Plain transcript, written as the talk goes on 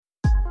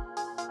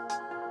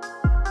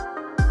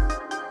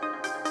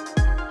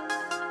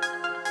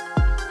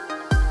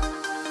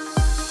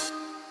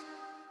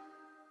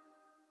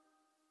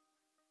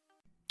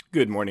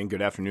Good morning,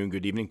 good afternoon,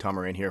 good evening. Tom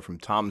Moran here from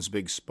Tom's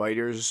Big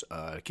Spiders.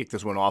 To kick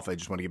this one off, I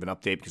just want to give an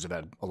update because I've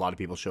had a lot of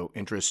people show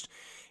interest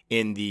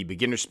in the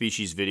beginner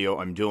species video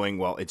I'm doing.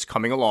 Well, it's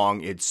coming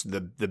along. It's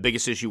the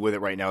biggest issue with it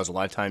right now is a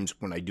lot of times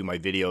when I do my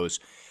videos,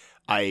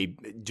 I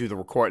do the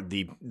record,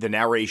 the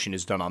narration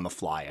is done on the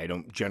fly. I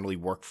don't generally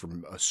work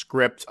from a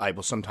script. I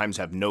will sometimes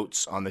have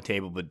notes on the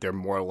table, but they're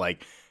more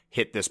like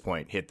hit this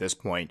point, hit this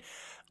point.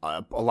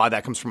 A lot of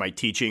that comes from my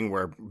teaching,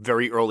 where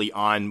very early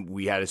on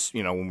we had,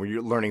 when we're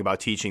learning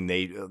about teaching,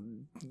 they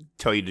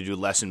tell you to do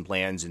lesson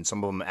plans, and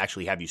some of them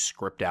actually have you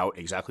script out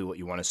exactly what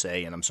you want to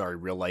say. And I'm sorry,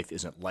 real life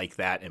isn't like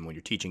that. And when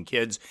you're teaching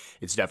kids,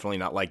 it's definitely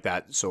not like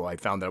that. So I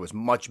found that it was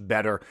much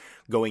better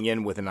going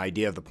in with an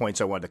idea of the points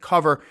I wanted to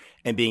cover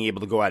and being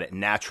able to go at it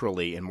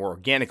naturally and more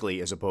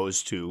organically as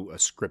opposed to a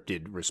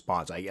scripted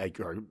response,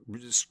 or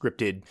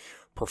scripted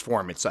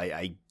performance.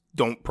 I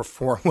don't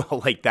perform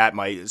well like that.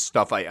 My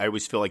stuff, I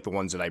always feel like the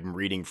ones that I'm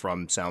reading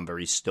from sound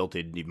very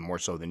stilted, even more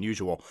so than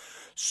usual.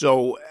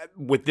 So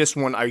with this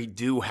one, I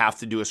do have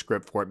to do a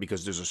script for it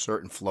because there's a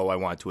certain flow I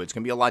want to it. It's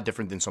going to be a lot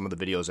different than some of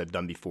the videos I've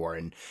done before,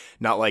 and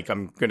not like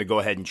I'm going to go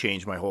ahead and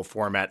change my whole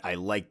format. I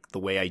like the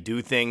way I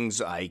do things.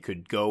 I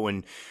could go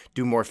and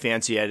do more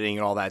fancy editing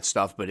and all that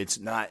stuff, but it's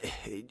not,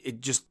 it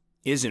just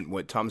isn't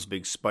what Tom's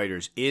Big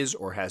Spiders is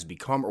or has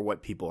become or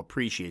what people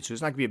appreciate. So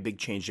there's not going to be a big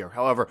change there.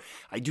 However,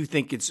 I do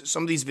think it's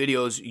some of these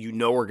videos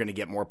are going to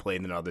get more play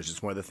than others.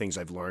 It's one of the things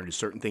I've learned is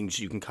certain things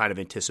you can kind of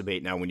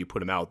anticipate now when you put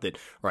them out that,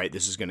 all right,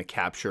 this is going to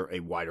capture a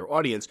wider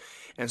audience.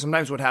 And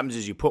sometimes what happens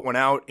is you put one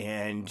out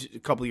and a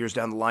couple of years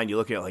down the line, you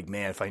look at it like,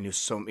 man, if I knew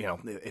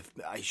if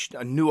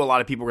I knew a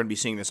lot of people were going to be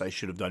seeing this, I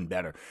should have done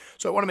better.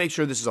 So I want to make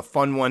sure this is a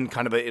fun one,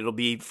 it'll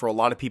be for a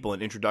lot of people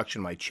an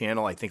introduction to my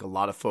channel. I think a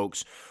lot of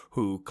folks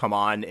who come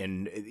on and,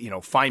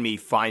 find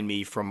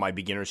me from my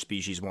beginner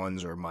species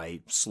ones or my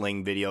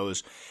sling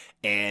videos.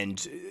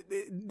 And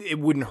it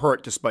wouldn't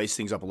hurt to spice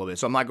things up a little bit.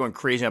 So I'm not going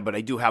crazy, but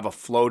I do have a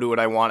flow to it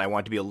I want. I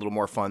want it to be a little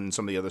more fun than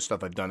some of the other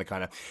stuff I've done to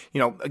kind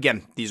of,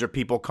 again, these are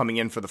people coming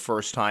in for the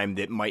first time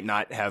that might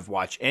not have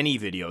watched any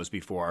videos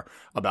before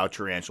about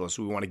tarantulas.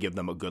 So we want to give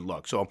them a good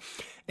look. So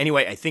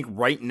anyway, I think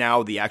right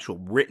now the actual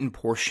written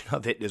portion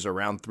of it is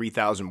around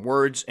 3,000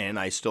 words, and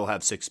I still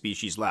have 6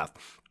 species left.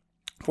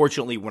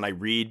 Fortunately, when I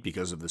read,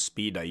 because of the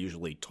speed I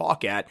usually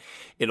talk at,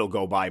 it'll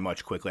go by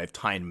much quickly. I've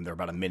timed them. They're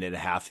about a minute and a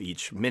half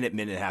each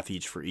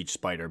for each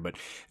spider. But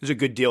there's a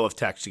good deal of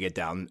text to get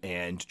down,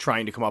 and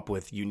trying to come up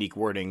with unique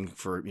wording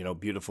for,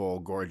 beautiful,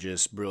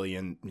 gorgeous,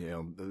 brilliant,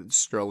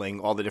 sterling,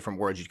 all the different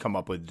words you'd come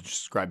up with to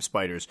describe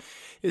spiders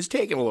is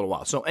taking a little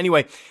while. So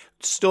anyway,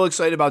 still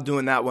excited about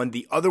doing that one.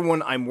 The other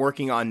one I'm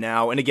working on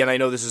now, and again, I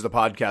know this is the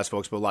podcast,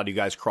 folks, but a lot of you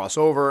guys cross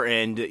over,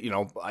 and,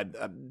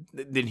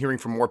 I've been hearing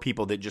from more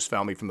people that just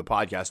found me from the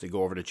podcast to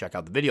go over to check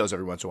out the videos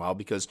every once in a while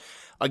because,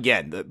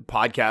 again, the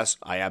podcast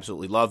I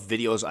absolutely love.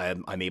 Videos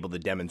I'm able to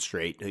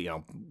demonstrate.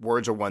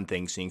 Words are one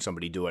thing. Seeing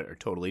somebody do it are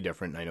totally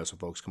different. And I know some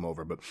folks come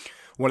over, but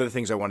one of the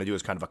things I want to do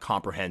is kind of a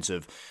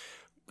comprehensive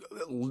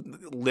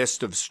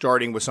list of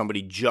starting with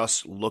somebody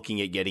just looking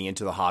at getting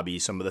into the hobby,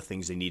 some of the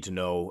things they need to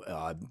know.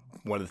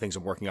 One of the things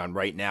I'm working on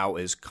right now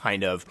is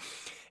kind of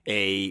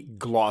a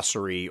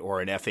glossary or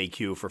an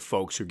FAQ for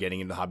folks who are getting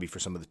into the hobby for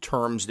some of the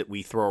terms that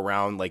we throw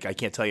around. Like, I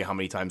can't tell you how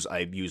many times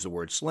I've used the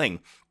word sling.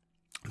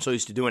 I'm so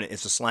used to doing it.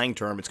 It's a slang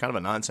term. It's kind of a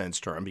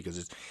nonsense term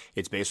because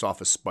it's based off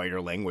of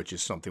spiderling, which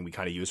is something we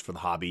kind of use for the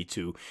hobby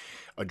to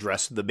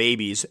address the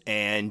babies.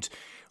 And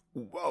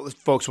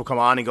folks will come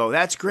on and go,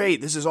 that's great.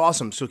 This is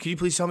awesome. So can you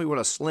please tell me what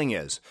a sling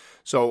is?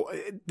 So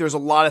there's a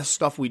lot of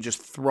stuff we just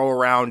throw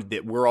around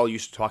that we're all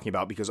used to talking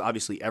about because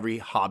obviously every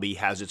hobby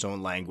has its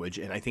own language.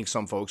 And I think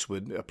some folks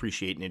would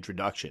appreciate an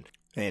introduction.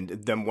 And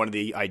then one of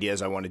the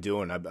ideas I want to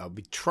do, and I'll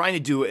be trying to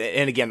do,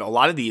 and again, a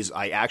lot of these,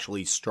 I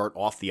actually start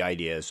off the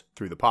ideas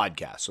through the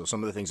podcast. So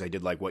some of the things I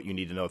did, like what you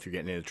need to know if you're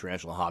getting into the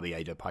tarantula hobby, I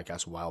did a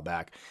podcast a while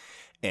back,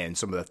 and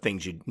some of the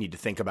things you need to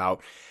think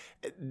about,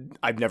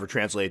 I've never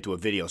translated to a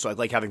video, so I'd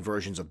like having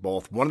versions of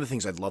both. One of the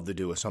things I'd love to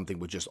do is something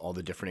with just all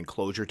the different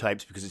enclosure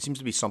types because it seems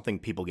to be something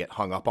people get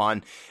hung up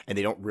on and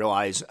they don't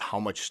realize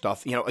how much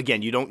stuff,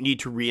 again, you don't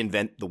need to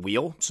reinvent the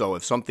wheel. So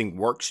if something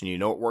works and you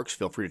know it works,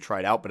 feel free to try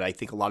it out. But I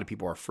think a lot of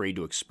people are afraid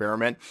to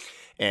experiment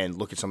and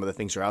look at some of the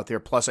things that are out there.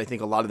 Plus, I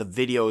think a lot of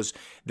the videos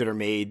that are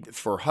made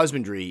for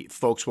husbandry,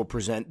 folks will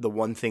present the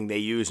one thing they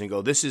use and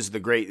go, this is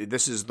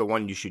the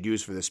one you should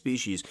use for the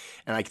species.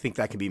 And I think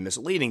that can be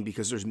misleading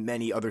because there's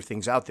many other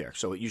things out there.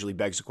 So it usually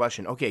begs the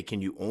question, okay,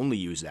 can you only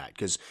use that?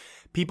 Because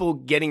people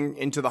getting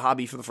into the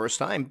hobby for the first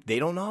time, they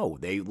don't know.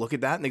 They look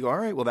at that and they go, all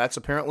right, well, that's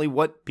apparently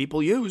what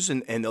people use,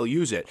 and they'll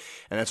use it.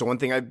 And that's the one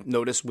thing I've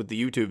noticed with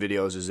the YouTube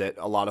videos is that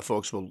a lot of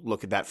folks will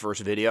look at that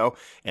first video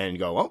and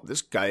go, oh,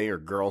 this guy or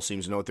girl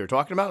seems to know what they're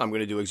talking about. I'm going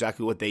to do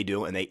exactly what they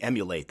do, and they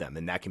emulate them.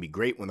 And that can be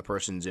great when the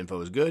person's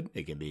info is good.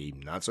 It can be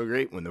not so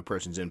great when the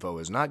person's info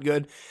is not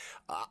good.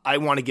 I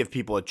want to give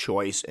people a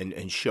choice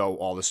and show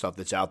all the stuff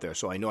that's out there.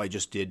 So I know I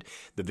just did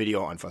the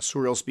video on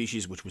fossorial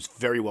species, which was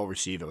very well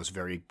received. I was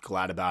very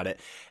glad about it.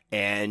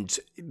 And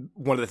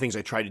one of the things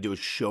I try to do is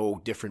show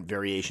different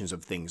variations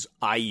of things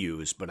I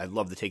use, but I'd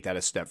love to take that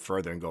a step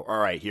further and go, all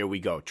right, here we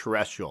go.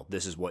 Terrestrial,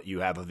 this is what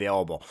you have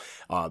available.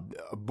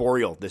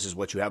 Boreal, this is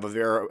what you have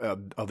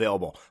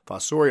available.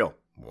 Fossorial,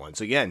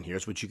 once again,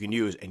 here's what you can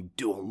use, and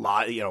do a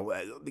lot,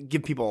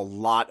 give people a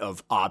lot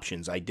of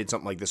options. I did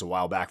something like this a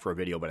while back for a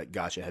video, but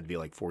gosh, it had to be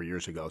like 4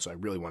 years ago, so I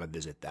really want to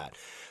visit that.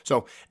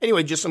 So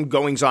anyway, just some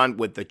goings on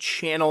with the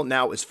channel.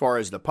 Now, as far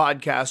as the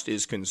podcast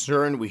is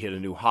concerned, we hit a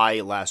new high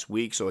last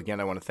week. So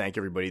again, I want to thank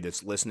everybody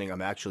that's listening.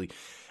 I'm actually,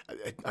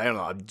 I don't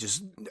know, I'm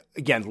just,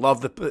 again, love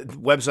the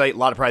website, a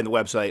lot of pride in the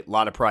website, a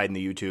lot of pride in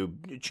the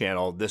YouTube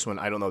channel. This one,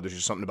 I don't know, there's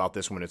just something about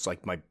this one. It's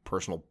like my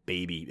personal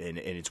baby, and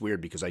it's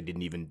weird because I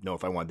didn't even know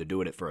if I wanted to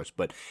do it at first,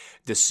 but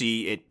to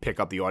see it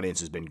pick up the audience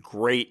has been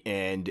great,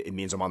 and it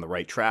means I'm on the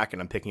right track,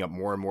 and I'm picking up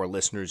more and more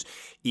listeners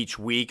each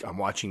week. I'm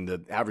watching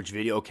the average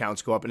video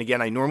counts go up, and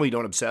again, I normally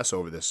don't obsess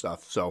over this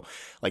stuff, so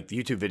like the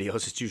YouTube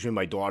videos, it's usually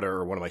my daughter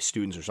or one of my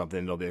students or something,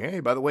 and they'll be like, hey,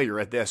 by the way, you're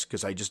at this,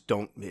 because I just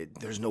don't,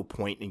 there's no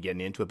point in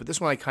getting into it, but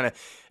this one I kind of,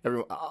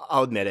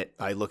 I'll admit it,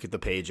 I look at the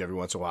page every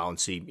once in a while and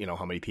see,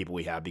 how many people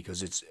we have,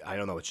 because it's, I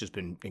don't know, it's just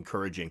been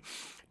encouraging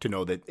to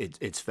know that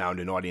it's found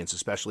an audience,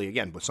 especially,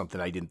 again, with something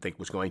I didn't think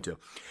was going to.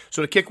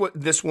 So to kick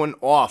this one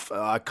off,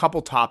 a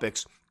couple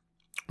topics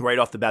right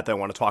off the bat that I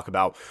want to talk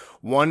about.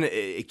 One,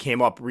 it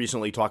came up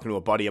recently talking to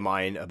a buddy of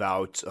mine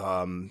about,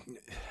 I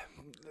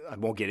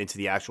won't get into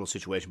the actual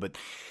situation, but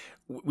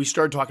we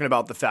started talking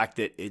about the fact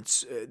that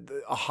it's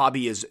a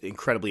hobby is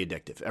incredibly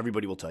addictive.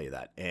 Everybody will tell you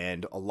that.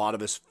 And a lot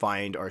of us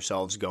find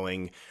ourselves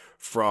going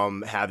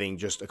from having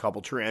just a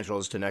couple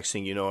tarantulas to next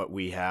thing you know it,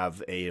 we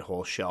have a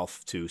whole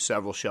shelf to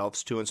several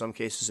shelves to, in some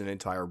cases, an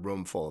entire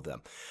room full of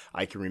them.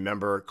 I can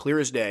remember clear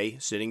as day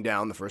sitting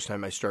down the first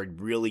time I started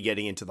really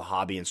getting into the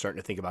hobby and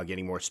starting to think about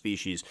getting more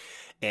species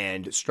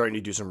and starting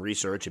to do some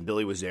research, and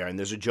Billy was there. And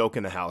there's a joke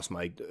in the house.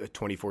 My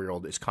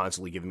 24-year-old is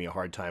constantly giving me a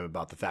hard time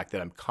about the fact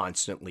that I'm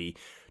constantly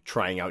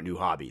trying out new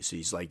hobbies.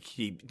 He's like,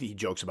 he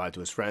jokes about it to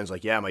his friends,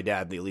 like, yeah, my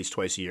dad, at least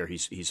twice a year,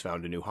 he's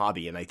found a new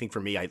hobby. And I think for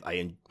me,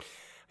 I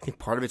think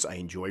part of it's I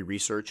enjoy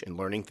research and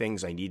learning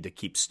things. I need to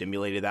keep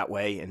stimulated that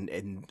way.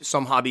 And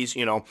some hobbies,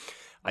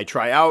 I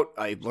try out,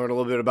 I learn a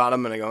little bit about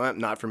them, and I go,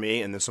 not for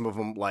me. And then some of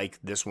them, like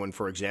this one,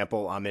 for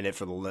example, I'm in it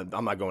for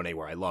I'm not going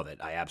anywhere. I love it.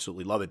 I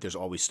absolutely love it. There's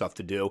always stuff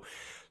to do.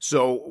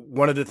 So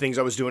one of the things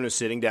I was doing was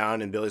sitting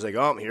down, and Billy's like,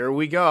 oh, here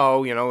we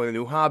go, a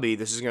new hobby.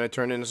 This is going to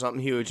turn into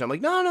something huge. I'm like,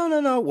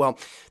 no. Well,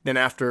 then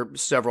after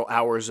several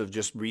hours of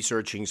just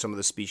researching some of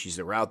the species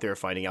that were out there,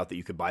 finding out that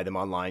you could buy them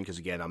online, because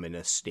again, I'm in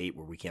a state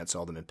where we can't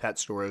sell them in pet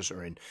stores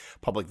or in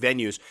public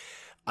venues.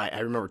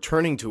 I remember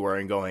turning to her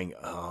and going,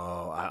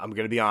 oh, I'm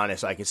going to be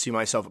honest, I can see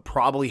myself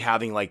probably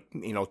having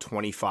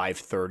 25,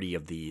 30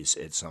 of these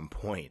at some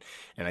point.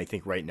 And I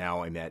think right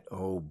now I'm at,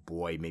 oh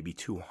boy, maybe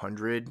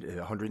 200,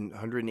 100,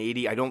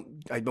 180.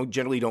 I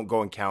generally don't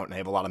go and count, and I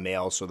have a lot of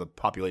males, so the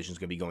population is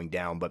going to be going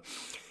down. But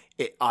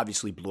it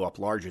obviously blew up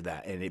larger than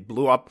that. And it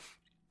blew up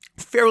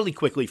fairly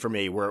quickly for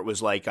me, where it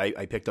was like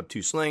I picked up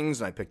 2 slings,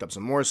 and I picked up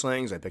some more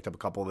slings, I picked up a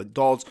couple of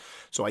adults.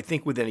 So I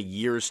think within a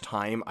year's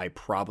time, I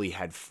probably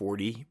had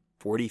 40,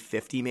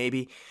 50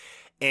 maybe.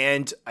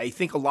 And I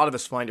think a lot of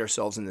us find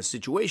ourselves in this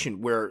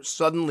situation where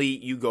suddenly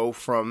you go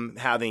from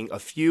having a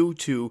few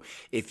to,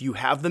 if you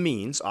have the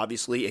means,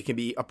 obviously it can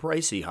be a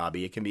pricey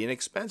hobby, it can be an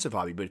expensive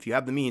hobby, but if you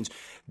have the means,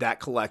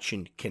 that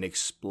collection can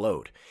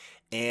explode.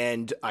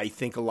 And I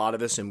think a lot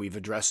of us, and we've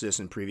addressed this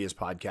in previous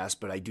podcasts,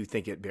 but I do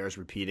think it bears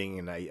repeating,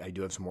 and I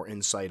do have some more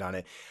insight on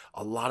it.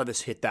 A lot of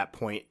us hit that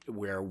point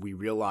where we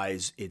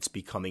realize it's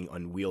becoming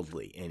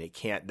unwieldy, and it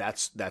can't.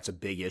 That's a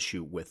big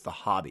issue with the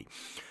hobby.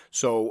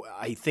 So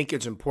I think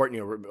it's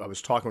important. I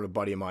was talking with a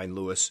buddy of mine,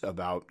 Lewis,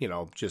 about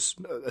just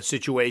a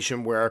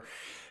situation where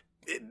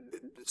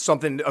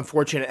something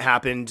unfortunate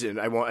happened, and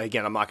I'm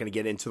not going to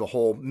get into the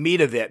whole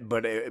meat of it,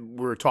 but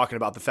we're talking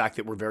about the fact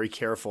that we're very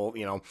careful.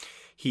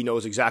 He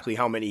knows exactly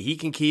how many he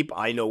can keep.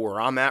 I know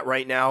where I'm at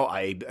right now.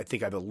 I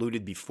think I've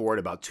alluded before.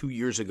 About 2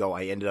 years ago,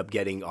 I ended up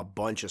getting a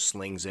bunch of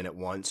slings in at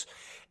once.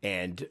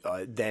 And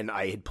then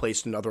I had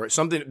placed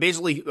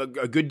basically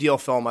a good deal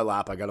fell in my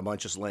lap. I got a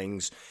bunch of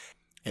slings.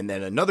 And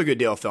then another good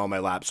deal fell in my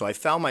lap. So I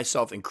found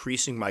myself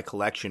increasing my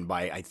collection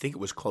by, I think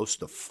it was close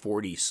to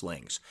 40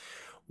 slings,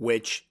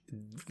 which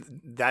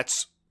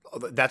that's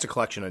a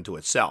collection unto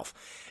itself.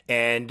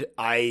 And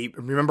I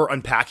remember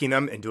unpacking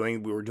them and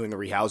we were doing the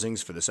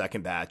rehousings for the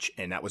second batch.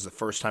 And that was the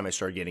first time I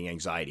started getting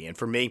anxiety. And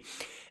for me,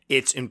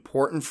 it's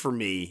important for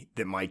me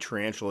that my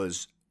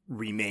tarantulas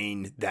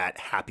remain that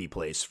happy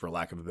place, for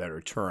lack of a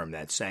better term,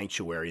 that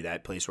sanctuary,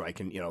 that place where I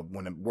can,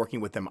 when I'm working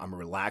with them, I'm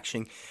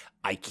relaxing.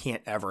 I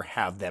can't ever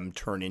have them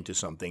turn into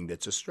something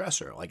that's a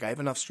stressor. Like, I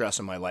have enough stress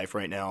in my life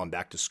right now. I'm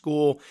back to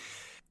school.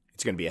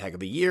 It's going to be a heck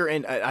of a year,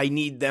 and I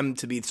need them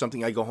to be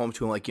something I go home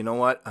to and like, you know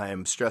what?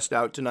 I'm stressed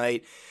out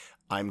tonight.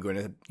 I'm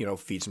going to,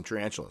 feed some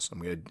tarantulas. I'm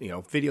going to,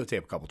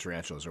 videotape a couple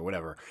tarantulas or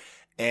whatever.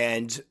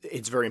 And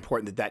it's very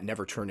important that that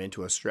never turned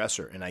into a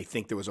stressor. And I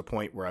think there was a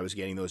point where I was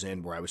getting those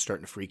in where I was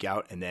starting to freak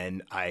out. And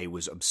then I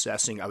was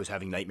obsessing. I was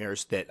having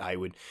nightmares that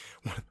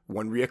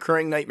one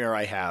reoccurring nightmare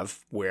I have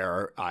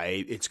where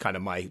it's kind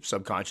of my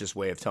subconscious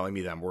way of telling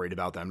me that I'm worried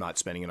about that I'm not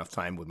spending enough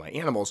time with my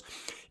animals,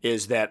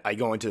 is that I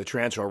go into the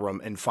transfer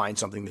room and find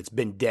something that's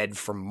been dead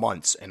for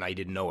months and I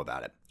didn't know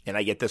about it. And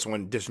I get this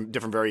one, different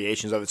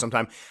variations of it.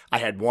 Sometimes I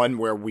had one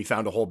where we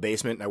found a whole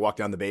basement and I walked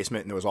down the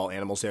basement and there was all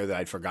animals there that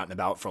I'd forgotten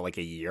about for like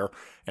a year.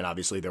 And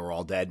obviously they were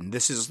all dead. And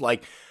this is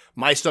like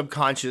my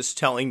subconscious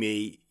telling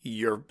me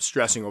you're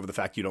stressing over the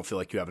fact you don't feel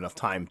like you have enough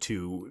time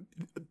to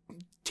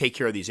take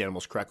care of these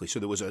animals correctly. So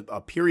there was a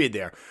period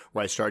there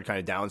where I started kind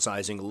of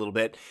downsizing a little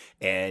bit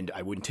and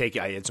I wouldn't take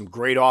it. I had some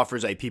great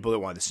offers. I had people that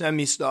wanted to send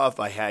me stuff.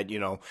 I had,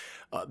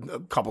 a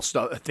couple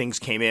things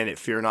came in at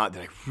Fear Not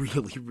that I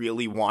really,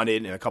 really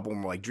wanted. And a couple of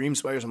them were like Dream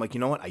Spiders. I'm like, you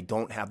know what? I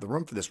don't have the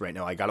room for this right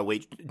now. I got to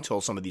wait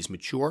until some of these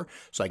mature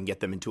so I can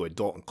get them into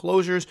adult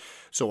enclosures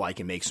so I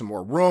can make some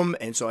more room.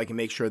 And so I can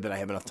make sure that I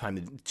have enough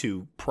time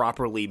to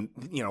properly,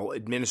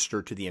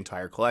 administer to the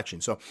entire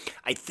collection. So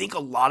I think a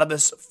lot of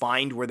us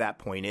find where that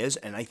point is.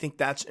 And I think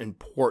that's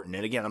important.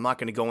 And again, I'm not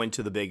going to go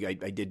into the big,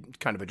 I did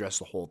kind of address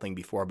the whole thing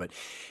before, but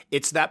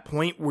it's that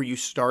point where you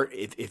start,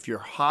 if your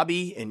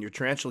hobby and your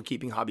tarantula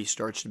keeping hobby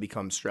starts to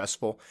become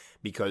stressful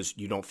because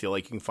you don't feel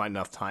like you can find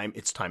enough time,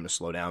 it's time to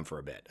slow down for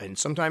a bit. And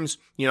sometimes,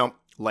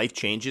 life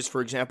changes,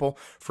 for example.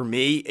 For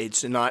me,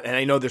 it's not, and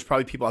I know there's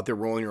probably people out there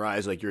rolling your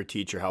eyes like you're a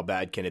teacher, how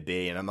bad can it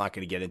be? And I'm not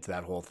going to get into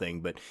that whole thing,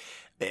 but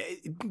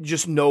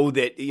just know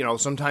that,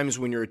 sometimes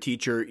when you're a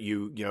teacher,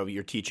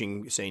 you're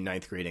teaching, say,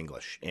 ninth grade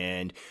English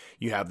and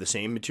you have the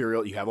same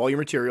material, you have all your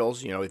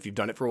materials, if you've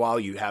done it for a while,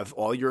 you have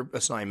all your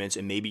assignments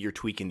and maybe you're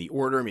tweaking the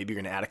order, maybe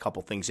you're going to add a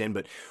couple things in,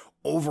 but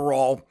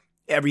overall,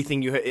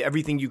 everything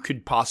you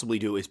could possibly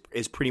do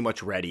is pretty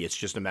much ready. It's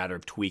just a matter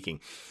of tweaking.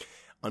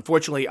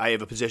 Unfortunately, I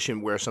have a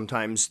position where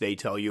sometimes they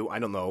tell you, I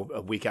don't know,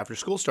 a week after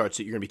school starts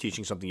that you're going to be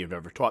teaching something you've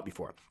never taught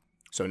before.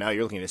 So now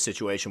you're looking at a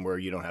situation where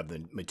you don't have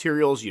the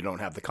materials, you don't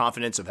have the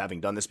confidence of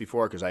having done this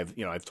before, because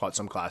I've taught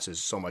some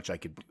classes so much I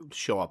could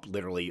show up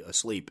literally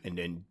asleep and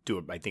then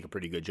do, I think, a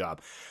pretty good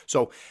job.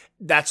 So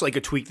that's like a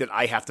tweak that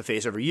I have to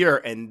face every year,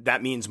 and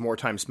that means more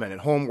time spent at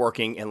home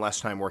working and less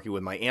time working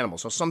with my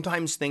animals. So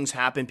sometimes things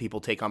happen,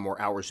 people take on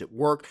more hours at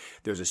work,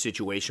 there's a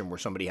situation where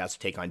somebody has to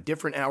take on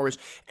different hours,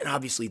 and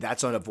obviously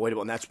that's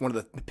unavoidable, and that's one of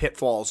the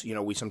pitfalls,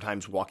 we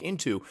sometimes walk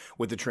into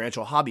with the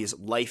tarantula hobby is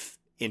life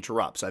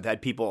interrupts. I've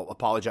had people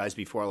apologize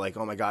before, like,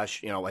 oh my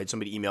gosh, I had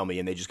somebody email me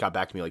and they just got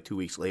back to me like 2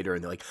 weeks later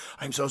and they're like,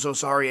 I'm so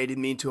sorry. I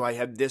didn't mean to. I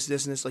had this, and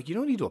this. Like, you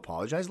don't need to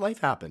apologize. Life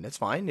happened. That's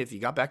fine. If you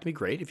got back to me,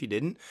 great. If you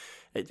didn't,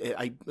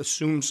 I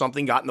assume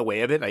something got in the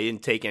way of it. I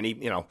didn't take any,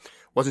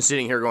 wasn't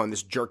sitting here going,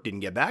 this jerk didn't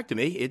get back to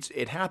me.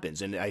 It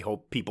happens. And I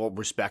hope people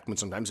respect when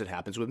sometimes it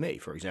happens with me.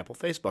 For example,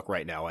 Facebook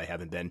right now, I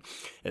haven't been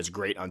as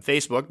great on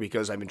Facebook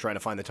because I've been trying to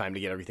find the time to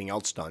get everything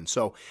else done.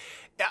 So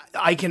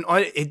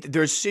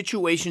there's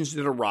situations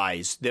that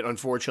arise that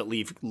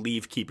unfortunately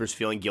leave keepers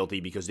feeling guilty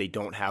because they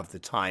don't have the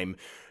time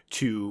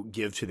to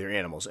give to their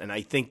animals. And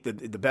I think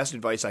that the best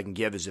advice I can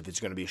give is if it's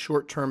going to be a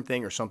short-term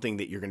thing or something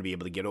that you're going to be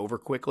able to get over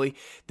quickly,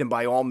 then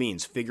by all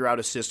means, figure out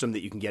a system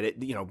that you can get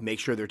it, make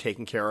sure they're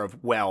taken care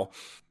of well,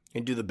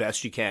 and do the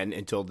best you can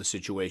until the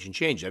situation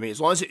changes. I mean, as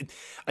long as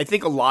I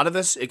think a lot of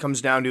us, it comes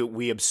down to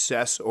we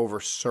obsess over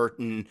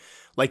certain.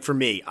 Like for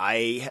me,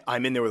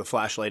 I'm in there with a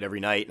flashlight every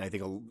night, and I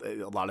think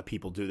a lot of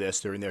people do this.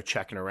 They're in there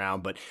checking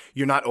around, but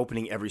you're not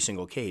opening every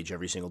single cage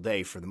every single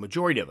day for the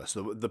majority of us.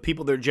 The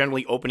people that are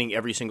generally opening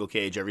every single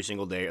cage every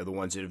single day are the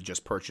ones that have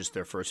just purchased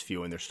their first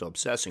few, and they're still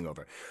obsessing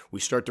over it. We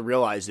start to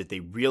realize that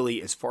they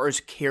really, as far as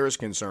care is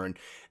concerned,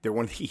 they're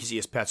one of the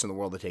easiest pets in the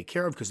world to take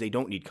care of because they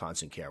don't need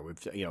constant care. We've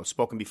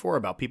spoken before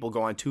about people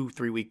go on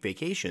 2-3 week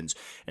vacations,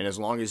 and as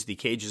long as the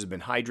cages have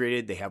been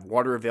hydrated, they have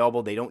water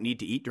available, they don't need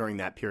to eat during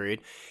that period,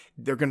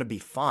 they're going to be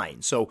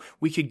fine. So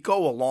we could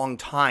go a long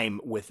time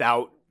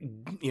without,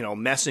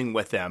 messing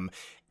with them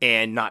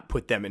and not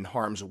put them in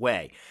harm's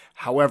way.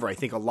 However, I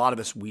think a lot of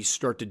us, we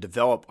start to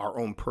develop our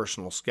own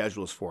personal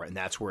schedules for it, and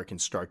that's where it can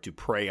start to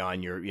prey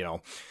on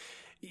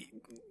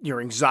your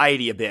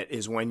anxiety a bit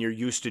is when you're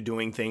used to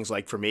doing things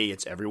like, for me,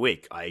 it's every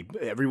week.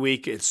 Every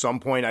week at some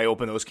point I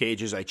open those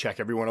cages, I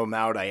check every one of them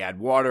out, I add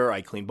water,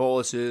 I clean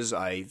boluses,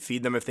 I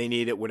feed them if they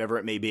need it, whatever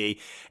it may be.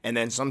 And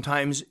then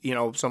sometimes,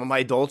 some of my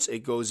adults,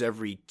 it goes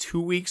every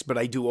 2 weeks, but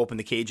I do open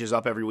the cages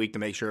up every week to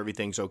make sure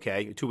everything's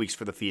okay. 2 weeks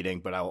for the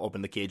feeding, but I'll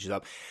open the cages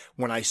up.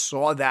 When I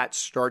saw that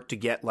start to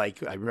get I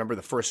remember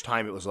the first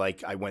time it was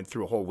like I went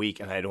through a whole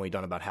week and I had only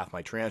done about half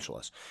my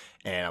tarantulas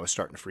and I was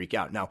starting to freak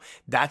out. Now,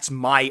 that's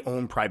my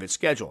own private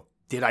schedule.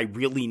 Did I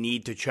really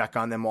need to check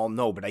on them all?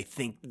 No, but I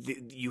think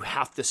you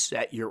have to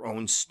set your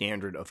own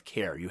standard of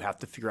care. You have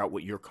to figure out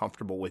what you're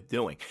comfortable with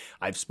doing.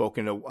 I just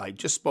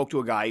spoke to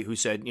a guy who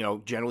said,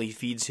 generally he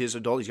feeds his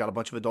adult. He's got a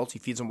bunch of adults. He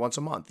feeds them once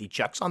a month. He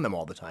checks on them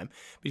all the time,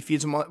 but he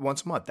feeds them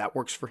once a month. That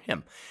works for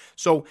him.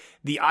 So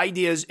the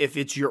idea is if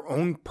it's your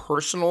own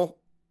personal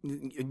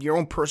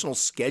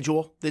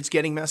schedule that's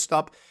getting messed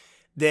up,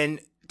 then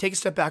take a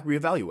step back,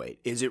 reevaluate.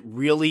 Is it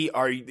really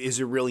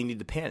need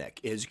to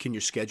panic? Can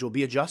your schedule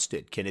be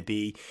adjusted? Can it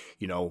be,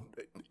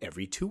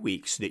 every 2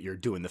 weeks that you're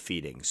doing the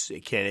feedings?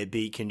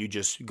 Can you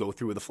just go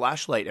through with a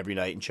flashlight every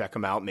night and check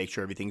them out, make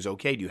sure everything's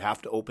okay? Do you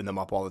have to open them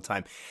up all the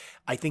time?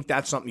 I think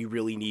that's something you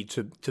really need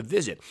to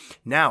visit.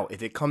 Now,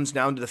 if it comes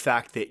down to the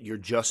fact that you're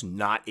just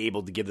not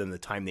able to give them the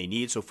time they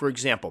need. So for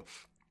example,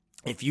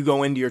 if you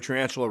go into your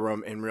tarantula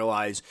room and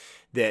realize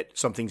that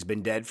something's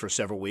been dead for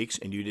several weeks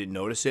and you didn't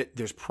notice it,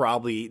 that's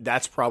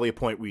probably a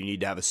point where you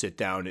need to have a sit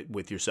down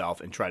with yourself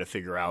and try to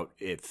figure out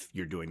if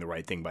you're doing the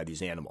right thing by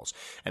these animals.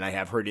 And I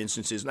have heard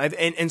instances,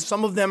 and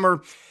some of them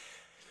are,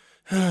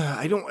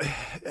 I don't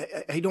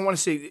want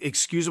to say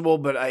excusable,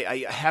 but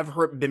I have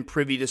been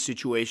privy to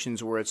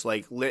situations where it's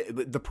like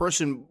the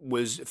person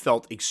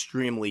felt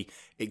extremely,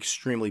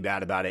 extremely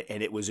bad about it,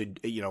 and it was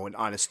an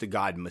honest to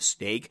God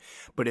mistake.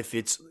 But if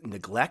it's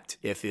neglect,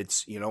 if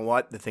it's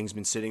the thing's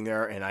been sitting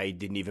there and I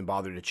didn't even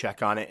bother to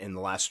check on it in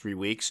the last 3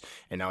 weeks,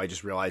 and now I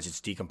just realize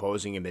it's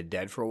decomposing and been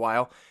dead for a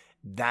while,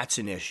 that's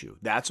an issue.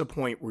 That's a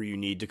point where you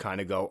need to kind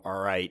of go,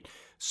 all right,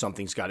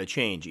 something's got to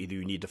change. Either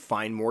you need to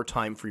find more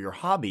time for your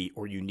hobby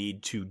or you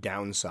need to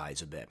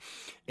downsize a bit.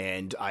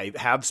 And I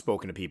have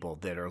spoken to people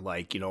that are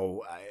like,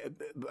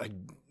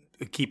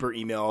 a keeper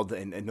emailed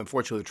and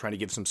unfortunately they're trying to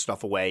give some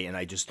stuff away, and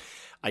I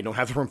don't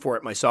have the room for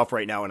it myself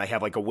right now, and I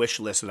have like a wish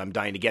list that I'm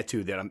dying to get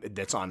to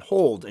that's on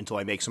hold until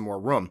I make some more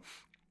room.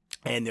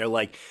 And they're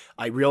like,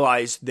 I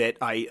realized that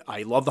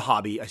I love the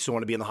hobby. I still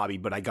want to be in the hobby,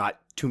 but I got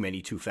too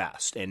many too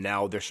fast. And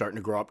now they're starting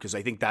to grow up, because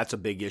I think that's a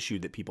big issue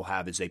that people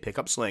have is they pick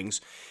up slings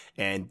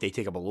and they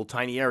take up a little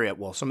tiny area.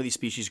 Well, some of these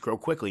species grow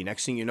quickly.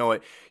 Next thing you know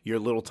it, your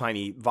little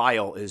tiny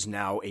vial is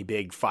now a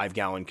big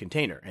 5-gallon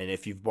container. And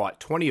if you've bought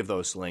 20 of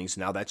those slings,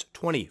 now that's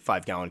 20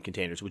 5-gallon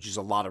containers, which is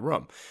a lot of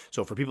room.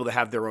 So for people that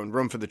have their own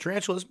room for the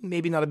tarantulas,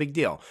 maybe not a big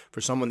deal.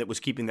 For someone that was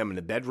keeping them in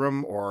the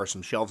bedroom or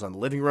some shelves on the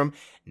living room,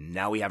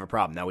 now we have a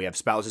problem. Now we have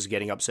spouses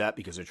getting upset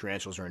because their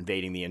tarantulas are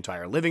invading the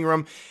entire living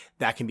room.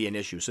 That can be an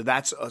issue. So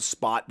that's a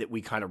spot that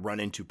we kind of run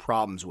into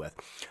problems with.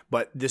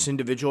 But this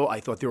individual, I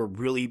thought they were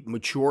really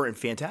mature and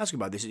fantastic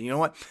about this. You know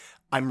what?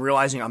 I'm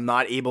realizing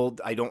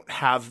I don't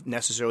have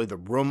necessarily the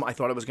room I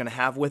thought I was going to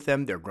have with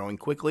them. They're growing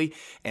quickly.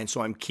 And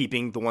so I'm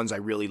keeping the ones I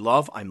really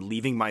love. I'm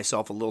leaving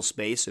myself a little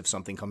space if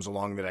something comes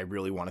along that I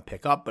really want to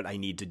pick up, but I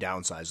need to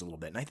downsize a little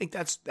bit. And I think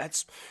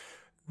that's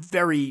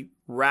very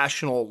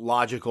rational,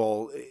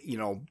 logical,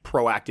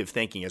 proactive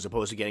thinking, as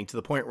opposed to getting to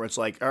the point where it's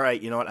like, all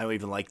right, you know what? I don't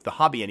even like the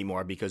hobby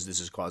anymore because this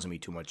is causing me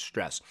too much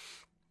stress.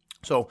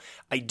 So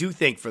I do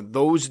think for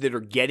those that are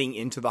getting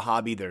into the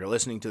hobby, that are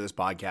listening to this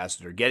podcast,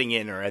 that are getting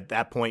in or at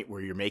that point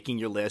where you're making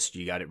your list,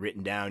 you got it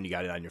written down, you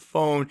got it on your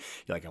phone,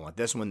 you're like, I want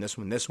this one, this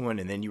one, this one,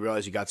 and then you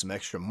realize you got some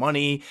extra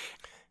money.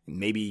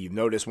 Maybe you've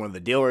noticed one of the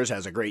dealers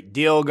has a great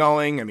deal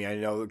going. I mean, I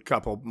know a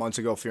couple months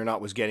ago, Fear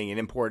Not was getting an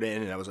import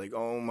in, and I was like,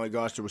 oh my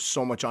gosh, there was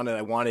so much on it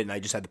I wanted, and I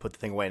just had to put the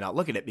thing away and not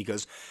look at it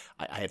because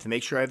I have to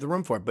make sure I have the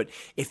room for it. But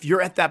if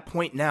you're at that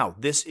point now,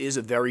 this is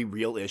a very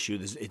real issue.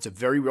 It's a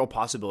very real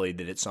possibility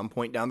that at some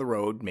point down the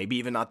road, maybe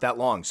even not that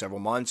long,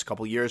 several months, a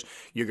couple years,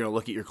 you're going to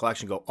look at your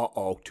collection and go,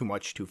 uh-oh, too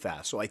much, too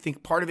fast. So I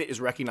think part of it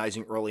is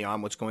recognizing early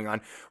on what's going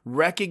on.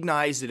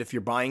 Recognize that if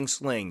you're buying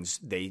slings,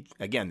 they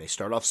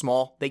start off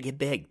small, they get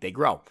big, they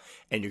grow,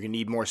 and you're going to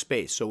need more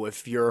space. So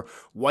if your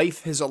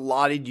wife has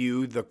allotted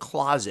you the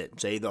closet,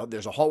 say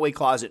there's a hallway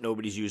closet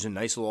nobody's using,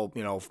 nice little,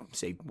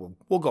 say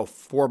we'll go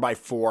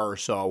 4x4 or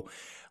so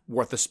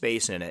worth of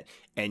space in it,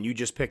 and you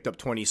just picked up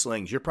 20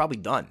 slings, you're probably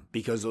done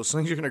because those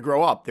slings are going to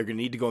grow up. They're going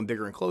to need to go in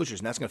bigger enclosures,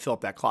 and that's going to fill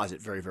up that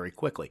closet very, very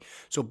quickly.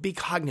 So be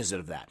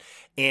cognizant of that.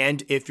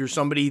 And if you're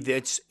somebody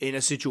that's in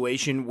a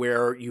situation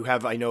where you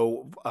have, I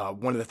know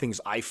one of the things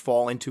I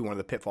fall into, one of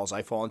the pitfalls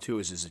I fall into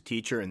is as a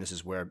teacher, and this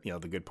is where,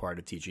 the good part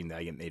of teaching that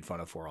I get made fun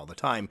of for all the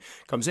time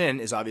comes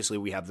in, is obviously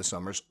we have the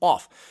summers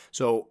off.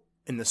 So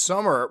in the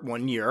summer,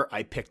 one year,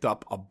 I picked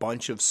up a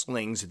bunch of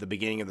slings at the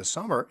beginning of the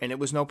summer, and it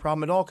was no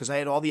problem at all because I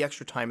had all the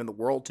extra time in the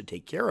world to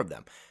take care of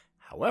them.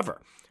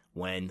 However,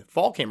 when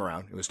fall came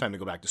around, it was time to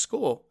go back to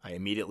school, I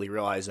immediately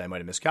realized I might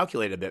have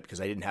miscalculated a bit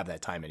because I didn't have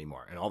that time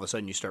anymore. And all of a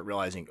sudden you start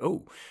realizing,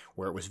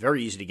 where it was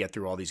very easy to get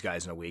through all these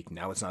guys in a week,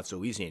 now it's not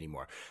so easy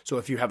anymore. So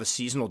if you have a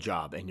seasonal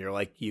job and you're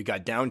like, you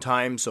got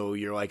downtime, so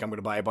you're like, I'm going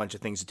to buy a bunch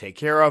of things to take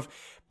care of,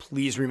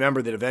 please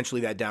remember that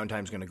eventually that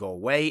downtime is going to go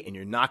away and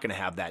you're not going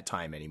to have that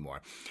time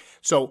anymore.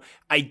 So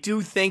I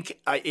do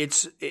think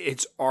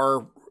it's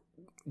our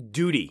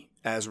duty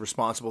as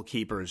responsible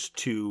keepers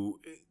to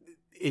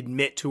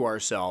admit to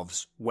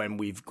ourselves when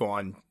we've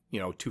gone,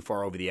 too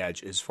far over the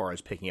edge as far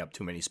as picking up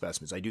too many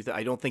specimens.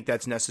 I don't think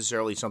that's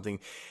necessarily something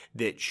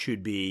that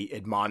should be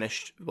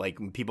admonished. Like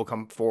when people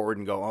come forward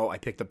and go, I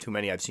picked up too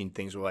many. I've seen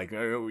things where like,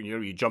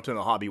 you jumped in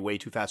the hobby way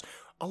too fast.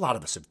 A lot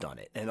of us have done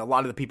it. And a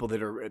lot of the people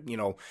that are,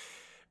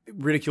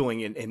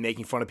 ridiculing and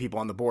making fun of people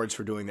on the boards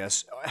for doing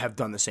this have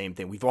done the same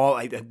thing.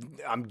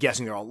 I'm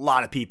guessing there are a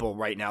lot of people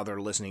right now that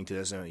are listening to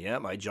this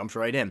and I jumped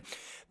right in.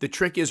 The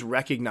trick is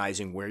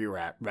recognizing where you're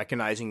at,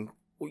 recognizing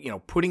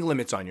putting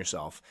limits on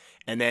yourself,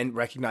 and then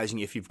recognizing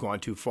if you've gone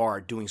too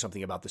far, doing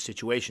something about the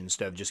situation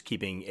instead of just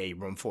keeping a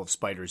room full of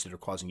spiders that are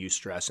causing you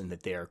stress and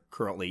that they're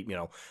currently,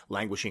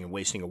 languishing and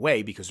wasting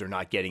away because they're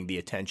not getting the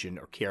attention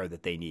or care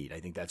that they need. I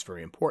think that's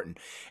very important.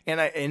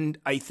 And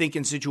I think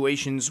in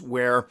situations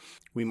where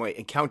we might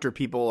encounter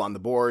people on the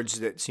boards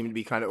that seem to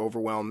be kind of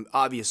overwhelmed,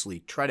 obviously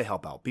try to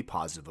help out, be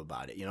positive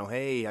about it.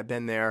 Hey, I've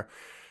been there.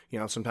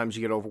 Sometimes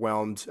you get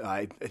overwhelmed.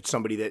 It's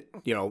somebody that,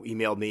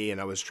 emailed me,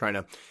 and I was trying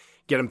to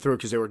get them through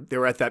because they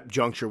were at that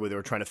juncture where they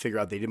were trying to figure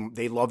out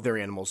they love their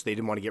animals. They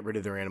didn't want to get rid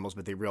of their animals,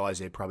 but they realized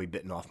they'd probably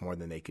bitten off more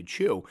than they could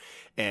chew.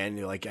 And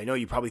they're like, I know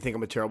you probably think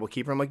I'm a terrible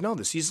keeper. I'm like, no,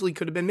 this easily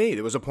could have been me.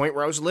 There was a point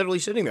where I was literally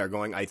sitting there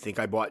going, I think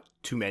I bought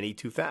too many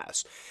too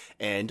fast.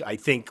 And I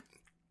think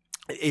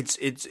it's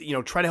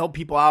try to help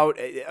people out.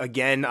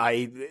 Again,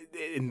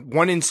 in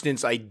one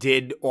instance I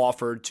did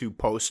offer to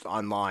post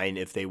online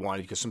if they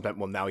wanted, because sometimes,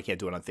 well, now we can't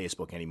do it on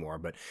Facebook anymore,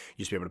 but you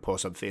used to be able to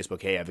post on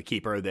Facebook, hey, I have a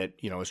keeper that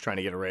is trying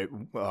to get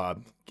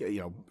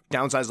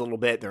downsize a little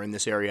bit, they're in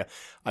this area.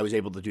 I was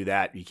able to do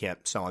that. You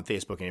can't sell on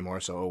Facebook anymore,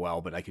 so oh well,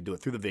 but I could do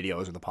it through the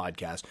videos or the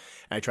podcast.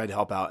 And I tried to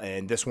help out,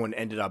 and this one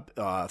ended up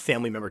a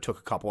family member took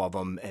a couple of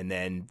them, and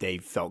then they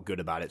felt good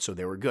about it, so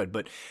they were good.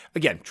 But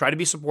again, try to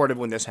be supportive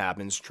when this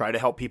happens. Try to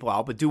help people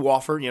out, but do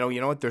offer,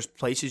 what, there's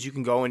places you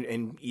can go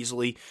and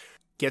easily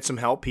get some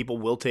help. People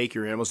will take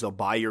your animals. They'll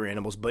buy your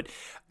animals. But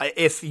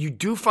if you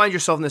do find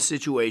yourself in this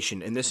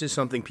situation, and this is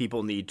something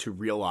people need to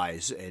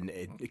realize, and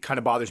it kind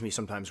of bothers me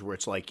sometimes where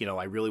it's like,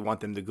 I really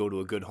want them to go to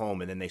a good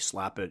home, and then they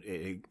slap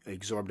an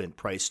exorbitant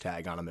price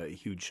tag on them, a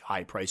huge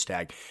high price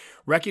tag.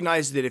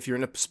 Recognize that if you're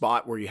in a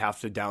spot where you have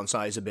to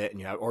downsize a bit,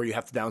 or you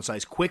have to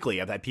downsize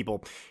quickly, I've had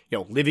people,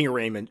 living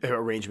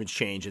arrangements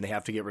change and they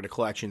have to get rid of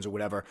collections or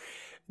whatever.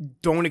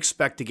 Don't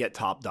expect to get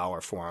top dollar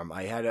for them.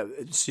 I had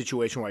a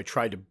situation where I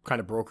tried to kind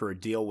of broker a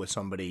deal with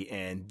somebody,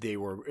 and they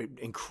were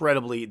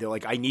they're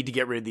like, I need to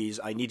get rid of these.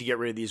 I need to get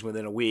rid of these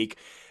within a week.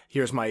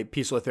 Here's my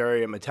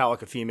Poecilotheria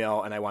metallica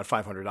female, and I want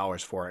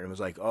 $500 for it. And it was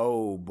like,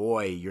 oh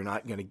boy, you're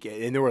not going to get,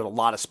 and there were a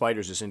lot of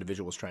spiders this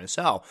individual was trying to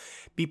sell.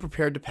 Be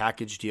prepared to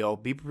package deal.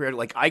 Be prepared.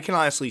 Like, I can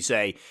honestly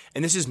say,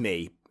 and this is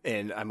me,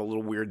 and I'm a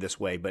little weird this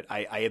way, but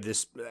I have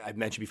this, I've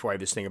mentioned before, I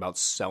have this thing about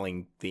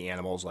selling the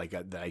animals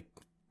that I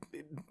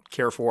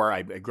care for.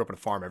 I grew up on a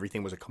farm.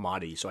 Everything was a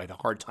commodity, so I have a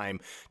hard time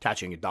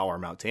attaching a dollar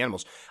amount to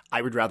animals.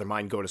 I would rather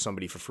mind go to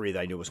somebody for free that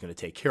I knew was going to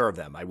take care of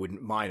them. I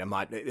wouldn't mind. I'm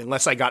not,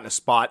 unless I got in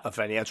a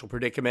financial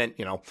predicament,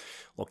 little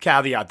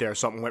caveat there,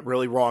 something went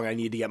really wrong, I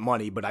need to get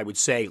money, but I would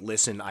say,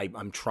 listen,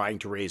 I'm trying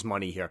to raise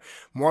money here.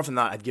 More often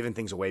than not, I've given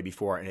things away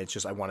before, and it's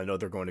just, I want to know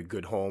they're going to a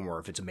good home, or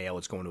if it's a male,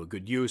 it's going to a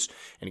good use,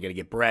 and you're going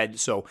to get bred.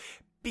 So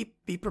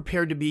be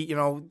prepared to be,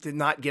 to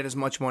not get as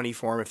much money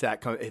for him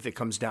if it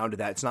comes down to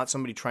that. It's not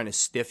somebody trying to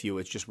stiff you.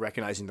 It's just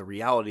recognizing the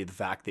reality of the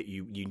fact that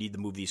you need to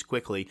move these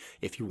quickly.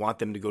 If you want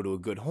them to go to a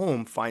good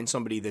home, find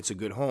somebody that's a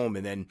good home,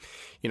 and then,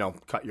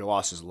 cut your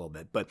losses a little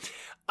bit. But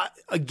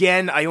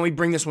again, I only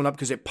bring this one up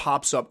because it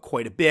pops up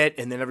quite a bit,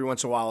 and then every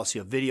once in a while I'll see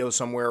a video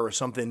somewhere or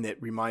something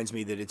that reminds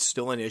me that it's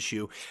still an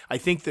issue. I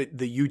think that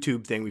the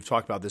YouTube thing, we've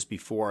talked about this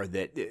before,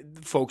 that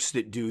folks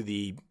that do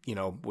the,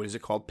 what is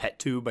it called? Pet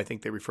tube, I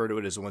think they refer to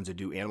it as, the ones that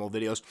do animal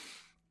videos.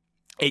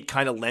 It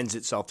kind of lends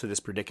itself to this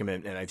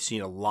predicament, and I've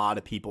seen a lot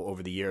of people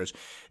over the years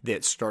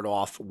that start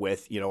off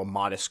with,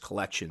 modest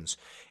collections,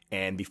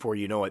 and before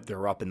you know it,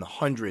 they're up in the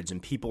hundreds,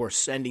 and people are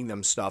sending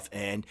them stuff,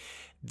 and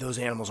those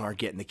animals aren't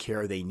getting the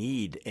care they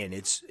need, and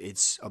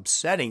it's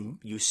upsetting.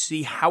 You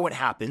see how it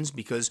happens,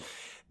 because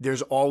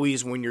there's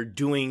always, when you're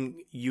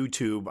doing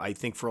YouTube, I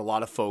think for a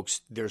lot of folks,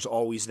 there's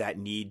always that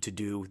need to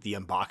do the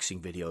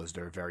unboxing videos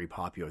that are very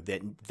popular,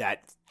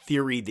 that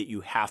theory that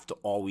you have to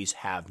always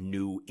have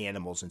new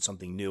animals and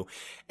something new.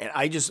 And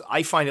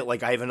I find it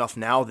like I have enough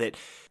now that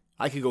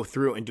I could go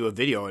through and do a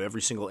video on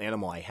every single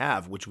animal I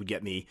have, which would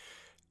get me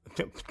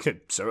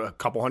a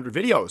couple hundred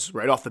videos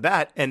right off the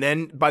bat. And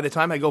then by the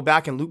time I go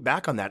back and loop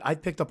back on that,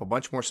 I've picked up a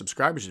bunch more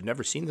subscribers who've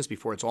never seen this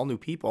before. It's all new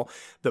people.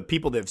 The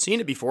people that have seen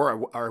it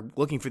before are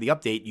looking for the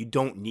update. You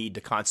don't need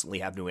to constantly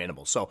have new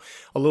animals. So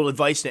a little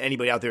advice to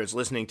anybody out there that's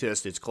listening to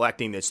this, that's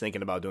collecting, that's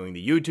thinking about doing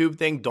the YouTube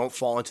thing, don't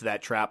fall into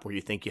that trap where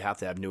you think you have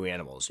to have new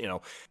animals.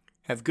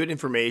 Have good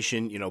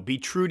information, be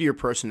true to your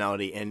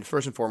personality, and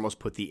first and foremost,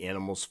 put the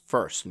animals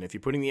first. And if you're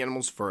putting the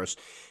animals first,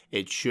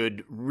 there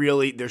should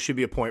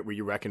be a point where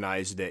you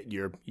recognize that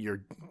you're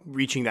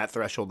reaching that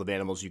threshold of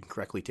animals you can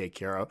correctly take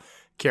care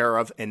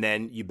of, and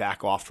then you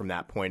back off from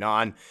that point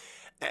on.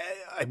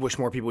 I wish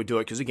more people would do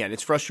it, because again,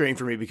 it's frustrating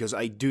for me, because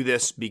I do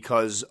this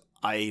because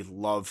I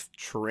love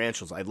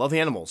tarantulas. I love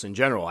animals in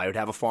general. I would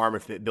have a farm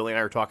if Billy and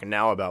I are talking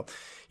now about,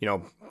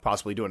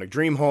 possibly doing a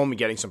dream home and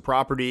getting some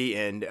property.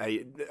 And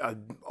a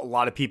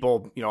lot of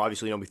people,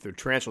 obviously know me through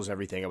tarantulas and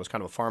everything. I was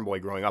kind of a farm boy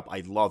growing up.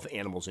 I love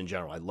animals in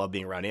general. I love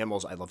being around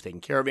animals. I love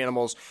taking care of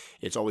animals.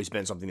 It's always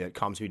been something that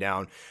calms me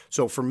down.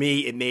 So for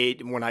me,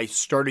 when I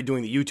started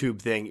doing the YouTube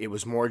thing, it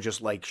was more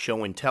just like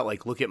show and tell,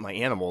 like look at my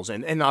animals,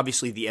 and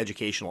obviously the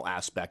educational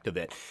aspect of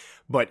it.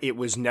 but it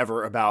was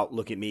never about,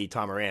 look at me,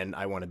 Tom Moran,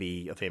 I want to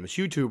be a famous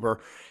YouTuber.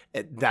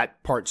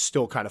 That part's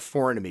still kind of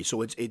foreign to me.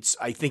 So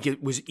I think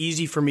it was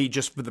easy for me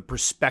just for the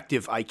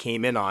perspective I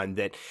came in on,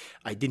 that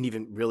I didn't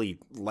even really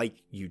like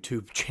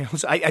YouTube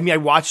channels. I mean, I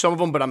watch some of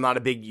them, but I'm not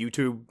a big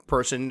YouTube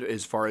person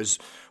as far as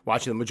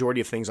watching. The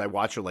majority of things I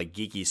watch are like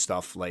geeky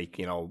stuff, like,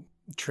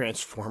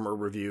 Transformer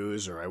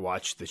reviews, or I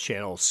watched the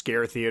channel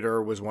Scare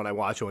Theater was one I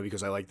watched only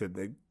because I like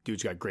the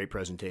dude's got great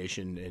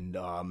presentation,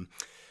 and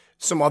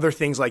some other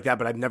things like that,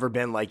 but I've never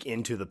been like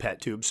into the pet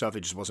tube stuff.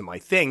 It just wasn't my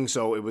thing.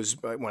 So it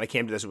was, when I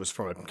came to this, it was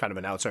from a kind of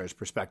an outsider's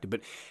perspective.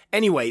 But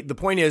anyway, the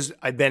point is,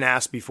 I've been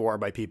asked before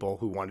by people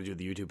who want to do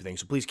the YouTube thing.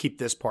 So please keep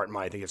this part in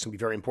mind. I think it's going to be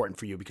very important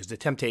for you, because the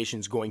temptation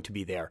is going to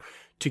be there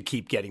to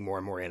keep getting more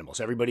and more animals.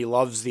 Everybody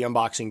loves the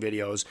unboxing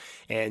videos,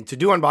 and to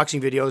do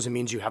unboxing videos, it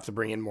means you have to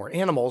bring in more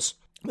animals.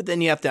 But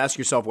then you have to ask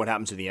yourself what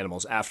happens to the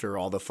animals after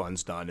all the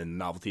fun's done and the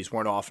novelties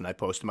worn off and I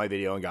posted my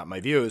video and got my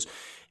views.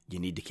 You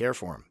need to care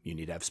for them. You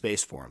need to have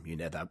space for them. You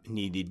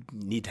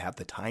need to have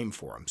the time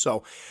for them.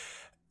 So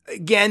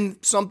again,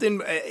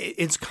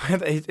 it's kind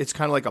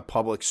of like a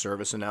public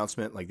service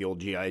announcement, like the old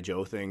G.I.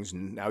 Joe things.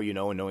 And now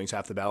and knowing's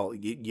half the battle.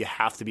 You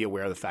have to be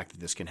aware of the fact that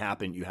this can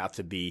happen. You have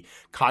to be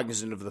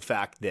cognizant of the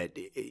fact that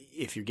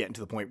if you're getting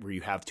to the point where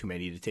you have too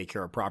many to take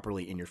care of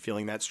properly and you're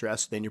feeling that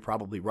stress, then you're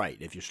probably right.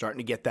 If you're starting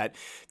to get that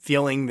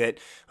feeling that,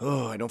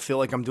 I don't feel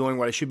like I'm doing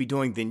what I should be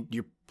doing, then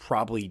you're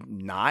probably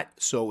not.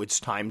 So it's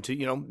time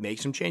to,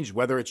 make some changes,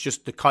 whether it's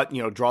just to cut,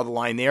 draw the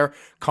line there,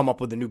 come up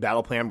with a new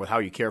battle plan with how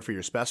you care for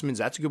your specimens.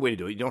 That's a good way to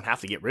do it. You don't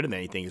have to get rid of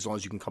anything as long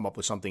as you can come up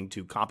with something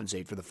to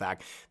compensate for the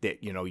fact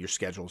that, your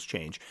schedules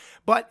change.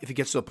 But if it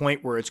gets to a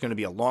point where it's going to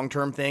be a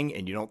long-term thing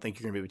and you don't think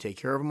you're going to be able to take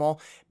care of them all,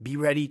 be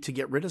ready to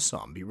get rid of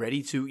some. Be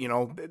ready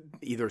to,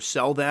 either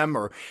sell them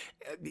or,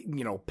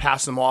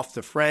 pass them off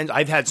to friends.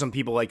 I've had some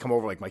people like come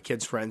over, like my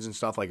kids' friends and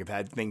stuff. Like I've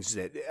had things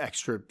that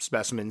extra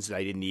specimens that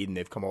I didn't need and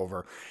they've come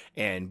over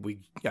and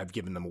I've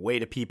given them away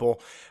to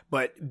people.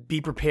 But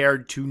be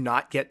prepared to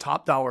not get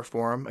top dollar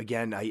for them.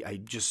 Again,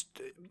 I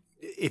just,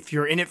 if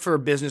you're in it for a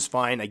business,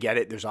 fine. I get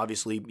it. There's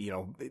obviously,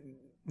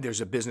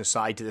 there's a business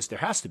side to this. There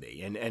has to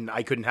be. And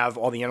I couldn't have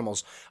all the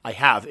animals I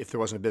have if there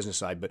wasn't a business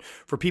side. But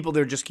for people that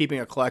are just keeping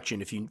a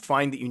collection, if you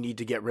find that you need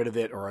to get rid of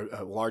it or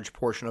a large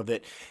portion of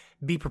it,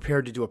 be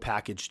prepared to do a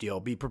package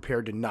deal. Be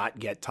prepared to not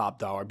get top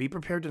dollar. Be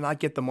prepared to not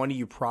get the money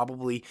you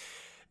probably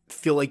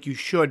feel like you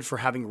should for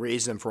having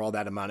raised them for all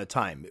that amount of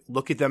time.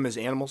 Look at them as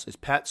animals, as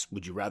pets.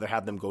 Would you rather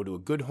have them go to a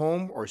good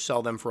home or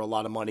sell them for a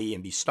lot of money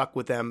and be stuck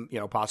with them?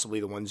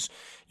 Possibly the ones,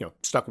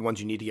 stuck with ones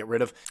you need to get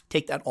rid of.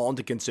 Take that all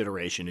into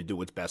consideration and do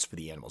what's best for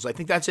the animals. I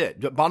think that's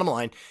it. Bottom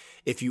line,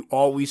 if you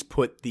always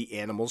put the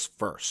animals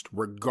first,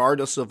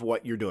 regardless of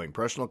what you're doing,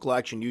 personal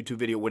collection, YouTube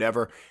video,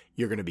 whatever,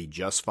 you're going to be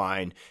just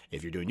fine.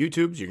 If you're doing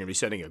YouTubes, you're going to be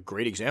setting a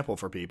great example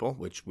for people,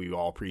 which we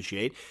all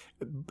appreciate.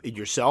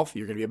 Yourself,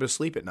 you're going to be able to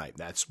sleep at night.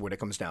 That's what it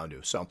comes down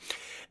to. So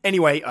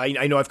anyway,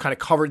 I know I've kind of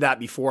covered that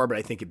before, but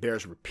I think it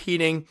bears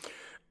repeating.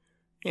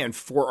 And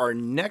for our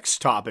next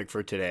topic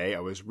for today, I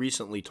was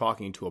recently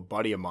talking to a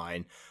buddy of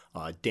mine,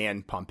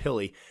 Dan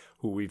Pompili,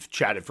 who we've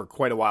chatted for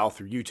quite a while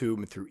through YouTube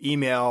and through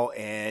email.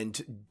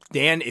 And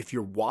Dan, if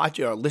you're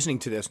listening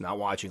to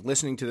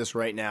this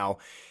right now,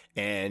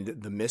 and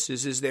the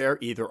missus is there,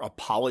 either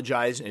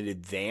apologize in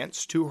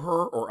advance to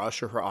her or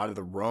usher her out of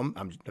the room.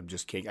 I'm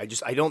just kidding.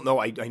 I don't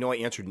know. I know I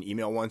answered an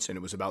email once and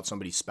it was about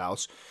somebody's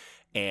spouse.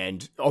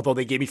 And although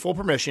they gave me full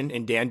permission,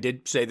 and Dan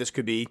did say this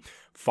could be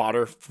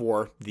fodder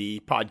for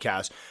the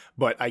podcast,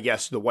 but I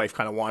guess the wife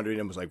kind of wandered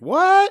in and was like,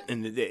 what?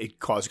 And it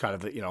caused kind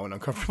of an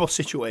uncomfortable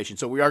situation.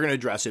 So we are going to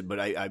address it, but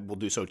I will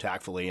do so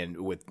tactfully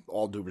and with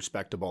all due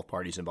respect to both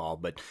parties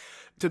involved. But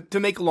to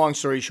make a long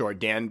story short,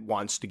 Dan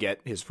wants to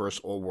get his first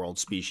old world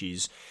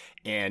species.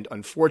 And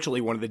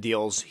unfortunately, one of the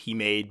deals he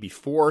made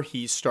before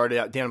he started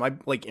out, Dan, am I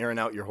like airing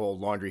out your whole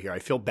laundry here? I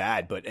feel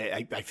bad, but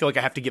I feel like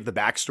I have to give the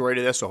backstory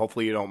to this, so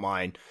hopefully you don't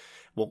mind.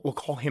 We'll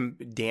call him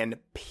Dan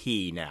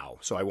P now,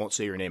 so I won't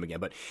say your name again.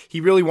 But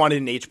he really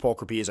wanted an H.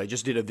 pulchripes. I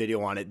just did a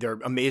video on it. They're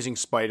amazing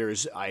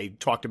spiders. I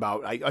talk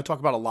about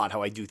a lot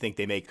how I do think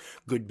they make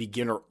good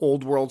beginner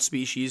old world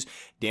species.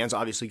 Dan's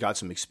obviously got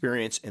some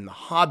experience in the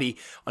hobby.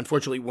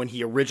 Unfortunately, when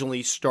he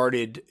originally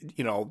started,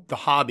 the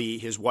hobby,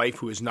 his wife,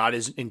 who is not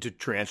as into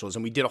tarantulas,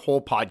 and we did a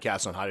whole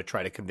podcast on how to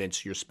try to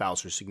convince your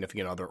spouse or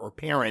significant other or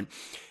parent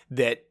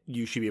that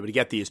you should be able to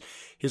get these.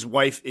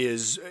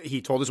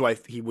 He told his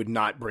wife he would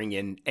not bring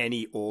in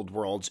any old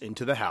worlds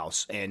into the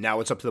house. And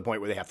now it's up to the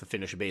point where they have to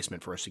finish a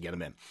basement for us to get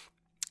them in.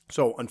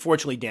 So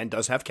unfortunately, Dan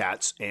does have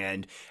cats.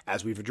 And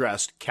as we've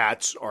addressed,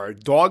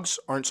 dogs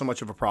aren't so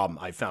much of a problem,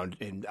 I found.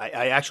 And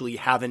I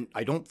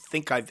don't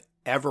think I've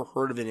ever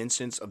heard of an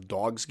instance of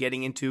dogs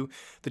getting into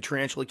the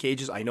tarantula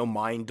cages. I know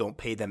mine don't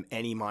pay them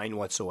any mind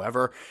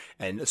whatsoever.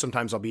 And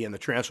sometimes I'll be in the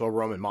tarantula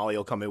room and Molly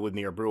will come in with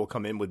me or Brew will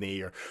come in with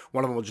me or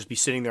one of them will just be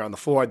sitting there on the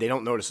floor. They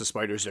don't notice the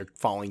spiders. They're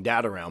following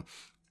Dad around.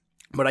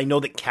 But I know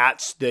that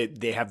cats,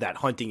 they have that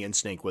hunting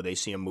instinct where they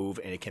see them move,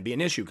 and it can be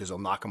an issue because they'll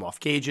knock them off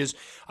cages.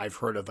 I've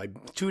heard of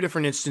like 2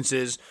 different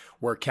instances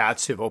where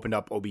cats have opened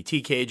up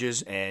OBT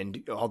cages,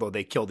 and although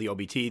they killed the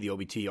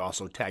OBT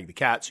also tagged the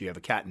cat, so you have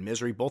a cat in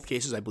misery. Both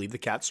cases, I believe the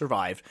cat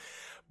survived.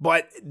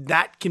 But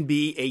that can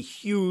be a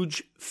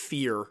huge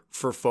fear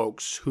for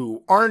folks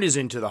who aren't as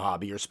into the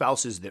hobby, or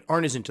spouses that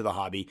aren't as into the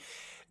hobby,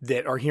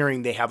 that are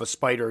hearing they have a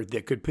spider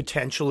that could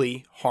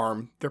potentially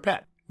harm their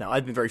pet. Now,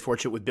 I've been very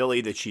fortunate with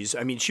Billy that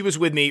she was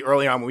with me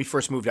early on when we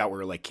first moved out. We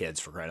were like kids,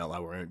 for crying out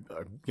loud. We were in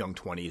our young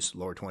 20s,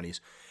 lower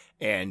 20s.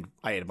 And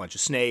I had a bunch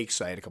of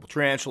snakes. I had a couple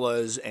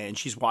tarantulas. And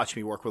she's watched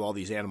me work with all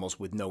these animals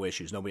with no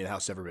issues. Nobody in the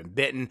house has ever been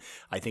bitten.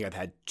 I think I've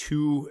had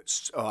 2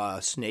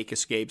 snake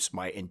escapes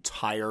my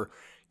entire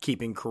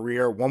keeping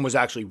career. One was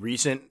actually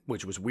recent,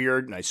 which was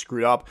weird, and I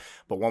screwed up.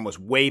 But one was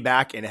way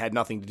back, and it had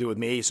nothing to do with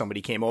me.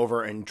 Somebody came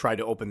over and tried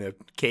to open the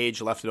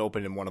cage, left it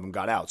open, and one of them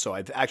got out. So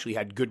I've actually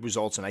had good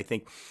results, and I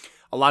think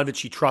a lot of it,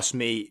 she trusts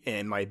me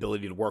and my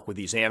ability to work with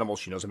these animals.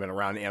 She knows I've been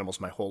around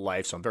animals my whole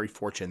life, so I'm very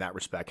fortunate in that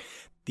respect.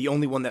 The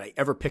only one that I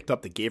ever picked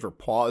up that gave her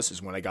pause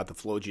is when I got the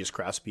Phlogius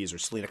crassipes, or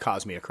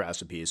Selenocosmia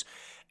crassipes,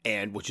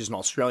 and which is an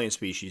Australian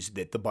species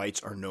that the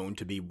bites are known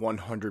to be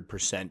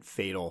 100%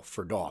 fatal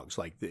for dogs.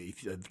 Like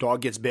if a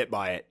dog gets bit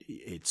by it,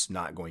 it's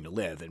not going to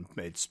live. And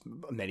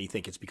many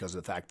think it's because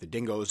of the fact the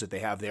dingoes that they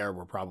have there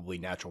were probably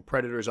natural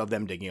predators of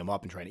them, digging them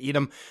up and trying to eat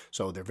them.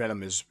 So their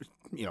venom is,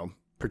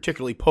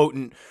 particularly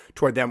potent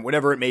toward them,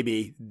 whatever it may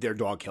be. They're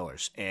dog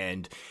killers.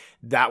 And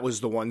that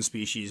was the one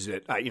species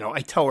that,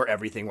 I tell her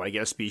everything when I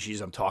get a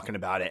species, I'm talking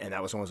about it. And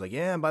that was someone's like,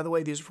 yeah, and by the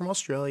way, these are from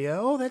Australia.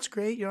 Oh, that's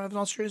great. I have an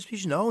Australian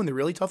species. No, and they're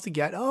really tough to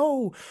get.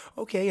 Oh,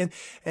 okay.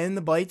 And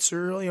the bites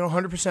are,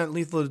 100%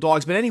 lethal to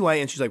dogs. But anyway,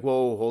 and she's like,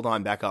 whoa, hold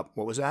on, back up.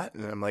 What was that?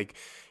 And I'm like,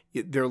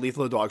 they're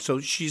lethal to dogs. So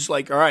she's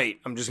like, all right,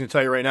 I'm just going to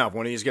tell you right now, if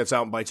one of these gets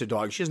out and bites a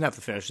dog, she doesn't have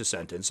to finish the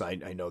sentence. I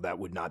know that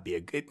would not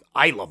be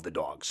I love the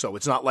dog. So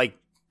it's not like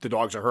the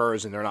dogs are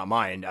hers and they're not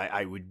mine.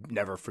 I would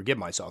never forgive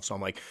myself. So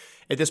I'm like,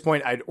 at this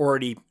point, I'd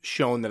already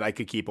shown that I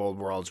could keep Old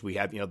Worlds. We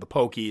have, the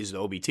Pokies, the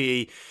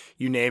OBT,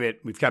 you name it.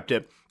 We've kept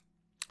it.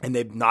 And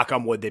they, knock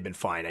on wood, they've been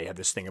fine. I have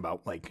this thing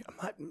about I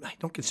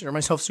don't consider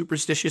myself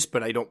superstitious,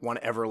 but I don't want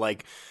to ever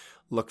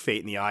look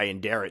fate in the eye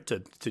and dare it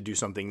to do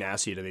something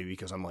nasty to me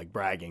because I'm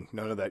bragging.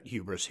 None of that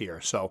hubris here.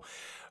 So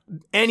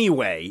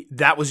anyway,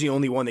 that was the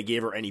only one that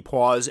gave her any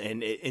pause.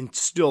 And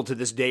still to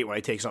this date, when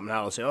I take something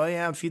out, I'll say, oh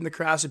yeah, I'm feeding the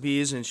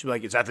crassipes. And she'll be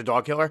like, is that the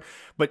dog killer?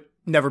 But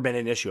never been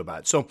an issue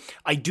about it. So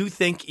I do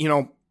think,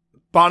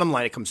 bottom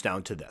line, it comes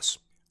down to this.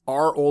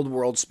 Are Old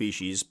World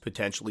species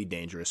potentially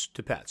dangerous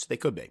to pets? They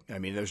could be. I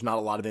mean, there's not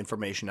a lot of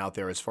information out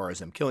there as far as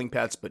them killing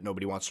pets, but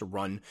nobody wants to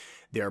run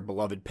their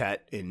beloved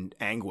pet in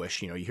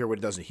anguish. You hear what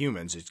it does to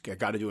humans. It's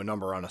got to do a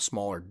number on a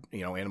smaller,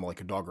 animal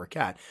like a dog or a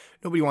cat.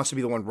 Nobody wants to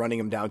be the one running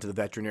him down to the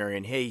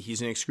veterinarian. Hey,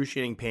 he's in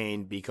excruciating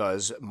pain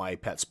because my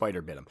pet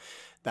spider bit him.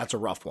 That's a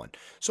rough one.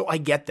 So I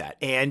get that.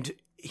 And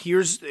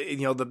here's,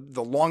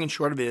 the long and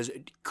short of it is,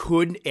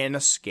 could an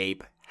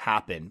escape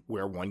happen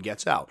where one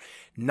gets out?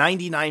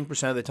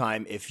 99% of the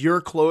time, if you're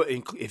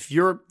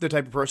the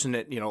type of person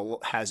that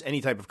has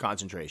any type of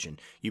concentration,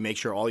 you make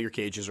sure all your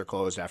cages are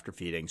closed after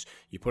feedings.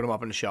 You put them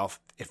up on a shelf.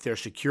 If they're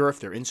secure, if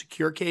they're in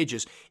secure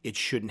cages, it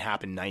shouldn't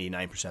happen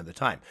 99% of the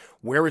time.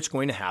 Where it's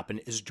going to happen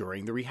is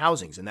during the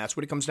rehousings, and that's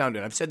what it comes down to.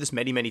 And I've said this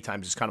many, many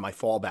times. It's kind of my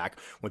fallback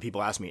when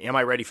people ask me, "Am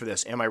I ready for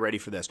this? Am I ready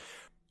for this?"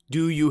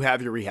 Do you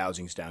have your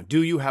rehousings down?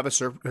 Do you have a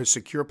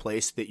secure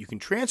place that you can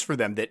transfer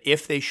them, that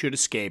if they should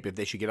escape, if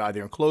they should get out of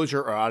their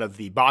enclosure or out of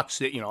the box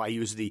that, I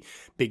use the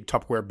big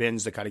Tupperware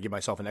bins to kind of give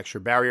myself an extra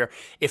barrier.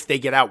 If they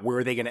get out, where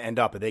are they going to end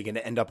up? Are they going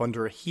to end up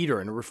under a heater,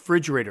 in a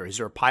refrigerator? Is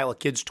there a pile of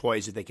kids'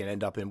 toys that they can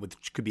end up in,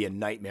 which could be a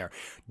nightmare?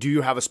 Do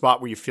you have a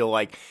spot where you feel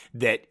like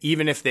that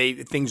even if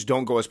things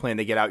don't go as planned,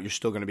 they get out, you're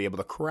still going to be able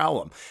to corral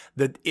them?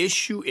 The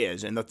issue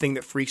is, and the thing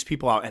that freaks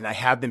people out, and I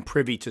have been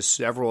privy to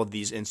several of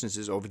these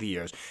instances over the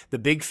years, the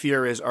big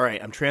fear is, all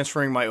right, I'm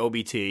transferring my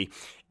OBT.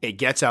 It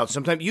gets out.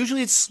 Sometimes,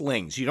 usually it's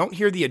slings. You don't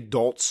hear the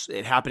adults,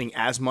 it happening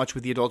as much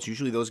with the adults.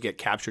 Usually those get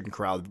captured and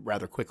corralled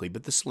rather quickly,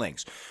 but the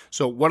slings.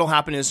 So what'll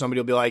happen is somebody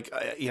will be like,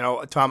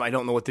 Tom, I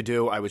don't know what to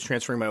do. I was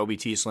transferring my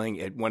OBT sling.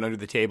 It went under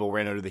the table,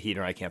 ran under the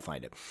heater, and I can't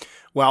find it.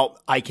 Well,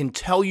 I can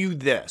tell you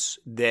this,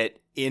 that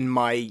in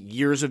my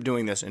years of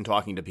doing this and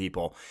talking to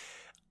people,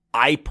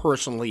 I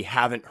personally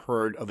haven't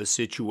heard of a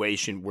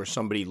situation where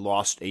somebody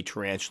lost a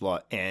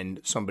tarantula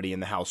and somebody in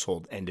the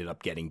household ended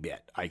up getting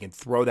bit. I can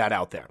throw that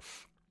out there.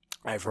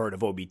 I've heard of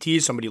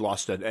OBTs. Somebody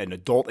lost an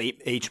adult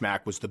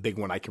HMAC was the big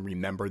one I can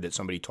remember that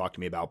somebody talked to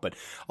me about. But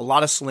a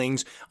lot of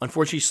slings,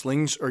 unfortunately,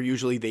 slings are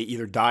usually, they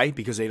either die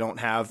because they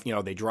don't have,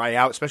 they dry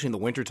out, especially in the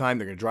wintertime.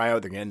 They're going to dry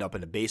out. They're going to end up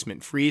in a basement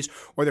and freeze,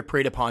 or they're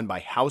preyed upon by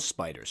house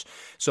spiders.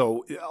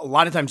 So a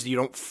lot of times you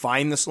don't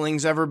find the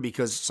slings ever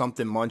because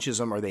something munches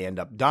them or they end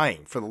up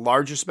dying. For the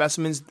larger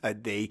specimens,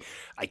 I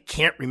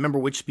can't remember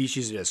which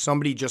species it is.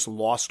 Somebody just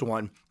lost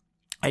one.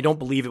 I don't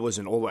believe it was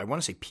an old, I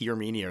want to say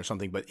Piermini or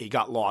something, but it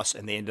got lost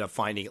and they ended up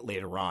finding it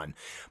later on.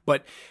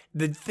 But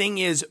the thing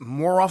is,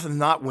 more often than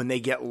not, when they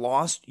get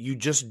lost, you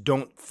just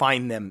don't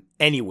find them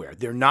anywhere.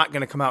 They're not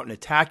going to come out and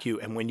attack you.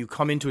 And when you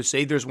come into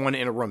say there's one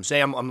in a room,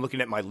 say I'm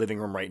looking at my living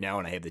room right now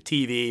and I have the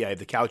TV, I have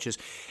the couches.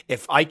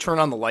 If I turn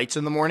on the lights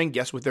in the morning,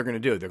 guess what they're going to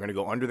do? They're going to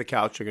go under the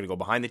couch. They're going to go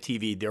behind the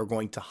TV. They're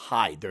going to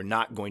hide. They're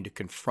not going to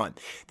confront.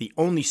 The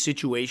only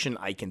situation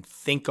I can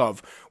think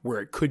of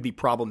where it could be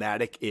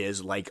problematic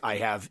is like I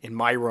have in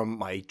my room,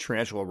 my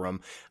tarantula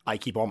room, I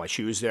keep all my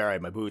shoes there. I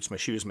have my boots, my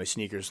shoes, my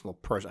sneakers, a little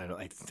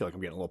I feel like I'm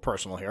getting a little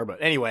personal here, but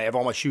anyway, I have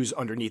all my shoes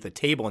underneath a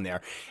table in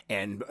there.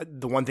 And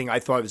the one thing I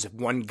thought is if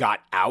one got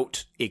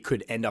out, it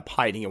could end up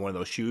hiding in one of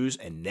those shoes.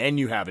 And then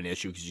you have an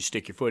issue because you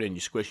stick your foot in, you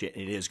squish it,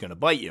 and it is going to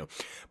bite you.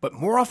 But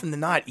more often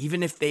than not,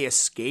 even if they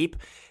escape,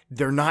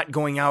 they're not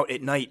going out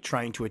at night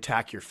trying to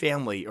attack your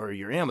family or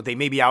your animal. They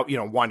may be out,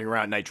 wandering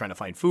around at night trying to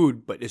find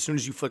food, but as soon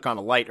as you flick on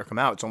a light or come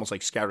out, it's almost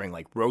like scattering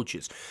like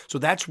roaches. So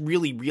that's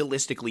really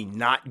realistically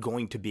not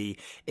going to be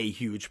a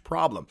huge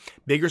problem.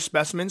 Bigger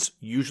specimens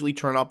usually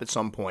turn up at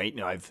some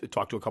point. I've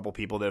talked to a couple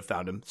people that have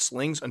found them.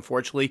 Slings,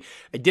 unfortunately,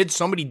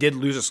 somebody did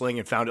lose a sling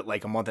and found it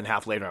like a month and a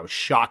half later. I was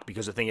shocked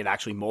because the thing had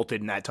actually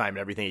molted in that time and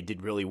everything. It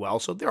did really well.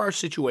 So there are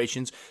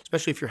situations,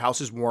 especially if your house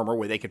is warmer,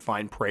 where they could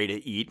find prey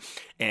to eat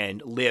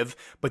and live,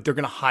 but they're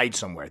going to hide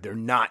somewhere. They're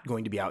not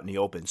going to be out in the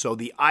open. So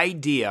the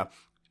idea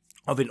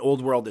of an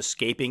old world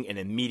escaping and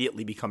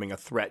immediately becoming a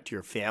threat to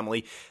your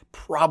family,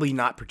 probably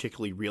not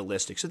particularly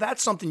realistic. So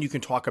that's something you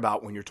can talk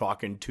about when you're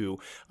talking to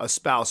a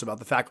spouse about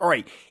the fact, all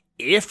right,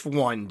 if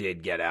one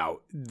did get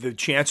out, the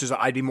chances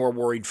I'd be more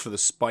worried for the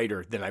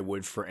spider than I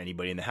would for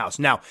anybody in the house.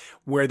 Now,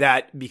 where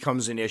that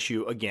becomes an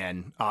issue,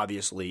 again,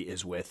 obviously,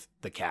 is with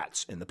the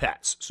cats and the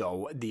pets.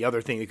 So the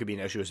other thing that could be an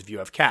issue is if you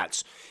have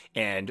cats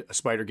and a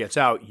spider gets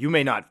out, you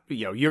may not,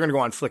 you're going to go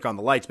on flick on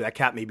the lights, but that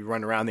cat may be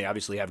running around. They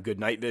obviously have good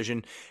night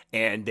vision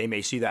and they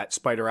may see that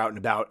spider out and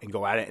about and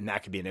go at it, and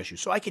that could be an issue.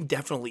 So I can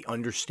definitely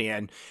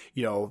understand,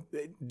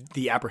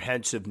 the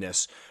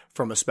apprehensiveness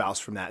from a spouse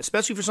from that,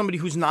 especially for somebody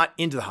who's not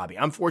into the hobby.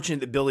 I'm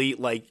fortunate that Billy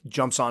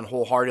jumps on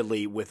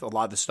wholeheartedly with a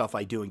lot of the stuff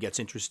I do and gets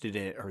interested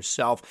in it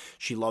herself.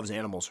 She loves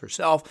animals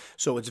herself,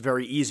 so it's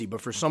very easy. But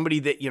for somebody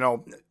that,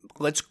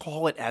 let's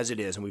call it as it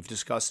is, and we've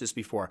discussed this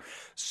before,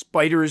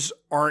 spiders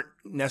aren't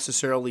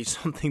necessarily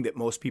something that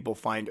most people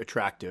find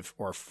attractive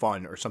or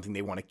fun or something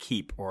they want to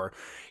keep, or,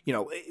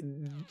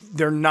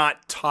 they're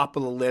not top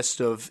of the list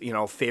of,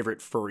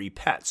 favorite furry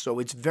pets. So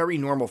it's very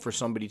normal for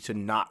somebody to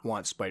not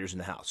want spiders in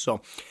the house.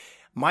 So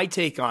my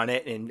take on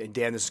it, and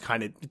Dan, this is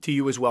kind of to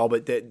you as well,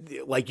 but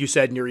like you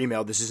said in your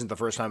email, this isn't the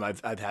first time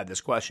I've had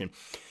this question.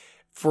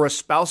 For a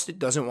spouse that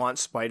doesn't want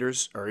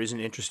spiders or isn't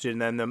interested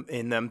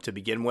in them to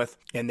begin with,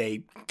 and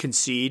they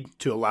concede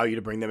to allow you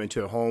to bring them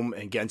into a home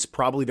against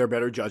probably their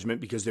better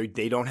judgment because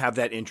they don't have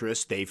that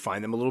interest, they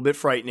find them a little bit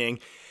frightening,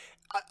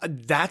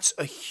 that's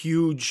a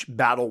huge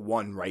battle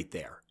won right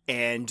there.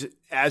 And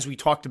as we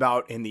talked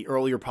about in the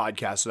earlier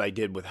podcast that I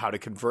did with how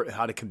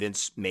to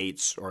convince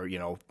mates or,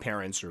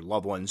 parents or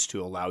loved ones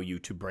to allow you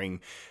to bring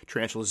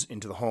tarantulas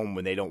into the home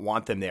when they don't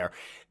want them there,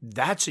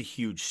 that's a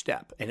huge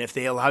step. And if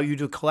they allow you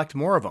to collect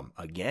more of them,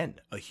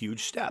 again, a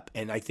huge step.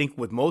 And I think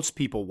with most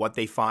people, what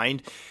they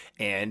find,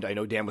 and I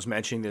know Dan was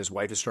mentioning that his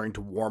wife is starting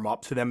to warm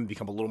up to them and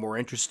become a little more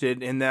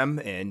interested in them.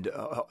 And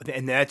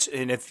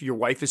if your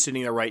wife is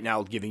sitting there right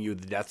now giving you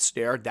the death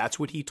stare, that's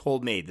what he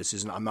told me.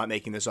 I'm not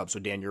making this up. So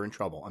Dan, you're in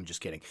trouble. I'm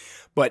just kidding.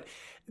 But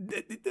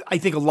I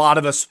think a lot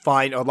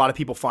of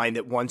people find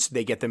that once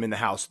they get them in the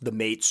house, the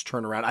mates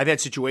turn around. I've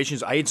had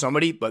situations, I had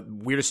somebody, but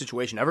weirdest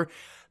situation ever.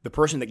 The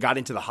person that got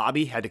into the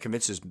hobby had to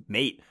convince his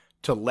mate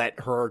to let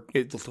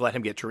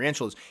him get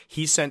tarantulas.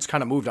 He's since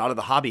kind of moved out of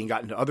the hobby and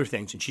got into other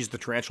things, and she's the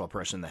tarantula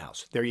person in the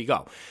house. There you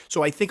go.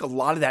 So I think a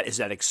lot of that is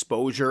that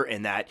exposure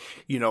and that,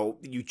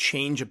 you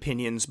change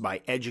opinions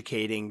by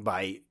educating,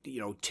 by,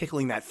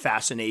 tickling that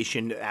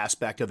fascination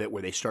aspect of it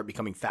where they start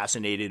becoming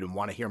fascinated and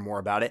want to hear more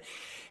about it.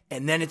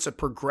 And then it's a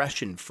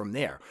progression from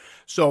there.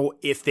 So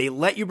if they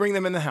let you bring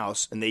them in the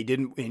house and they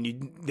didn't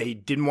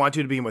want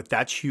to begin with,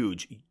 that's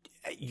huge.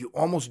 You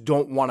almost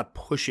don't want to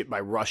push it by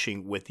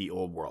rushing with the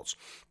old worlds.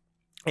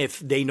 If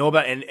they know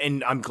about,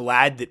 and I'm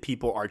glad that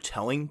people are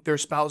telling their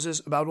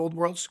spouses about old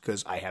worlds,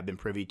 because I have been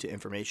privy to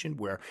information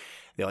where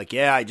they're like,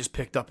 yeah, I just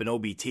picked up an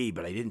OBT,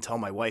 but I didn't tell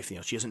my wife,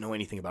 she doesn't know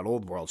anything about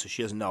old worlds, so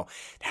she doesn't know.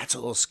 That's a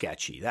little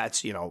sketchy.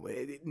 That's,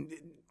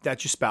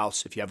 that's your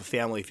spouse. If you have a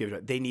family,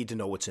 they need to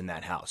know what's in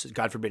that house.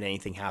 God forbid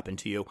anything happened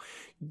to you.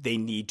 They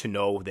need to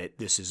know that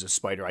this is a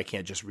spider. I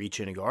can't just reach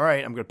in and go, all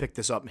right, I'm going to pick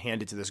this up and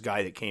hand it to this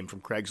guy that came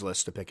from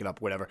Craigslist to pick it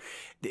up, whatever.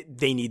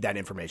 They need that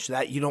information.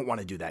 That you don't want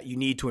to do that. You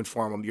need to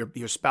inform them.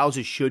 Your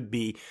spouses should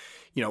be,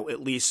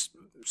 at least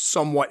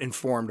somewhat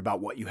informed about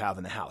what you have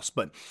in the house.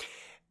 But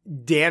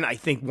Dan, I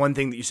think one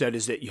thing that you said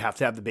is that you have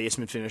to have the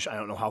basement finish. I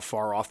don't know how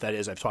far off that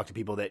is. I've talked to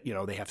people that,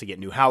 they have to get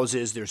new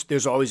houses.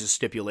 There's always a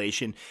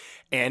stipulation.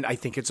 And I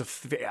think it's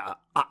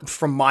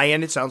from my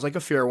end, it sounds like a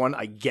fair one.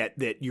 I get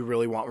that you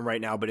really want one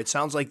right now, but it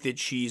sounds like that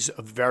she's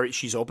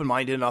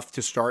open-minded enough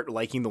to start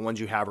liking the ones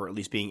you have, or at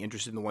least being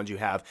interested in the ones you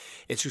have.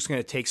 It's just going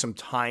to take some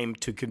time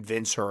to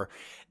convince her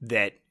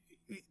that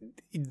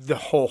the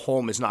whole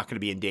home is not going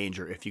to be in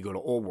danger if you go to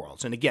Old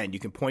Worlds. And again, you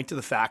can point to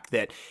the fact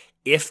that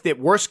if the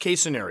worst case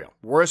scenario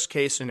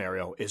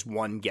is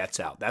one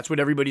gets out. That's what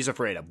everybody's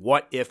afraid of.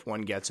 What if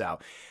one gets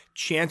out?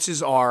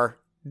 Chances are,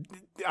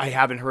 I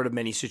haven't heard of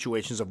many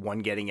situations of one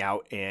getting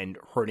out and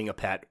hurting a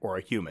pet or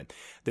a human.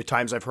 The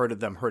times I've heard of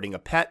them hurting a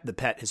pet, the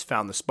pet has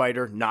found the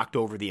spider, knocked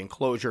over the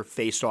enclosure,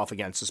 faced off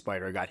against the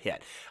spider, and got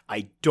hit.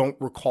 I don't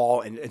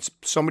recall, and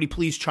somebody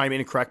please chime in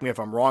and correct me if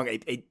I'm wrong.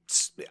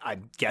 I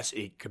guess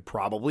it could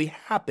probably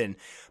happen,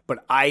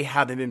 but I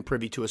haven't been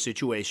privy to a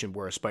situation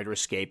where a spider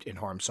escaped and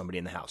harmed somebody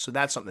in the house. So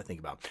that's something to think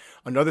about.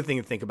 Another thing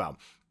to think about,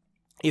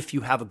 if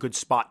you have a good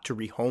spot to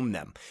rehome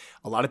them.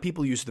 A lot of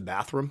people use the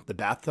bathroom, the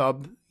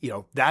bathtub.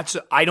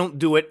 I don't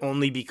do it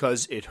only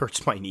because it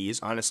hurts my knees,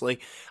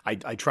 honestly.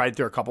 I tried it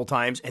there a couple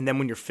times. And then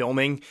when you're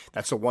filming,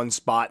 that's the one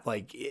spot,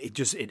 like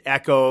it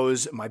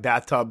echoes. My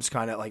bathtub's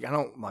kind of like, I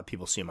don't want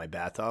people seeing my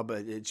bathtub, but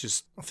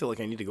I feel like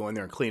I need to go in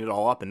there and clean it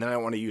all up. And then I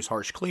don't want to use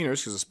harsh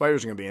cleaners because the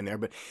spiders are going to be in there.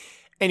 But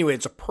anyway,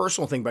 it's a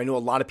personal thing, but I know a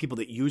lot of people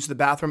that use the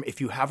bathroom. If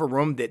you have a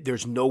room that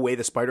there's no way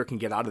the spider can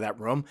get out of that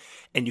room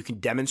and you can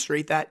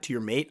demonstrate that to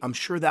your mate, I'm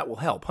sure that will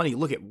help. Honey,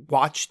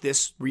 watch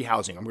this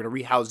rehousing. I'm going to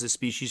rehouse this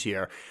species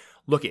here.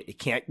 It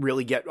can't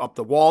really get up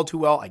the wall too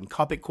well. I can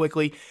cup it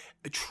quickly.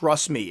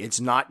 Trust me, it's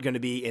not going to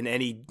be in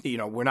any,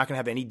 we're not going to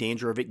have any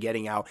danger of it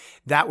getting out.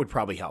 That would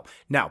probably help.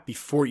 Now,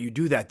 before you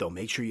do that, though,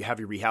 make sure you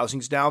have your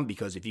rehousings down,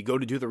 because if you go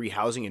to do the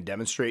rehousing and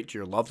demonstrate to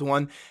your loved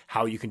one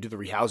how you can do the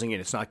rehousing and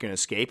it's not going to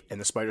escape,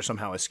 and the spider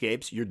somehow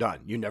escapes, you're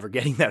done. You're never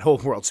getting that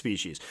Old World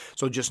species.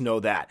 So just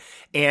know that.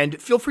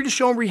 And feel free to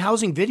show them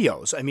rehousing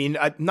videos. I mean,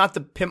 not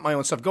to pimp my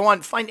own stuff. Go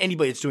on, find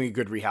anybody that's doing a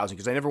good rehousing,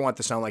 because I never want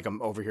to sound like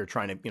I'm over here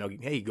trying to,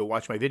 hey, go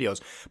watch my videos.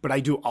 But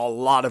I do a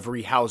lot of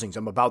rehousings.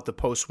 I'm about to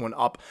post one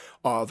up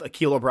of a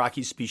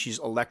Chilobrachys species,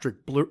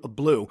 Electric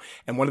Blue.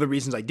 And one of the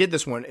reasons I did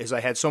this one is I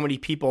had so many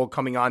people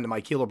coming on to my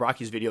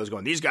Chilobrachys videos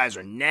going, these guys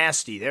are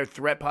nasty. They're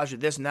threat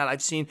positive, this and that.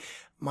 I've seen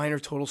mine are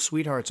total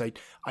sweethearts.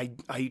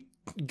 I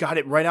got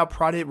it right out,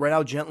 prodded it right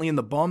out gently in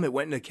the bum. It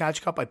went in a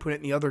catch cup. I put it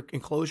in the other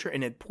enclosure,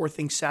 and it poor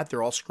thing sat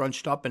there all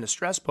scrunched up in a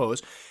stress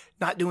pose,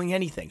 not doing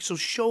anything. So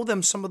show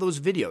them some of those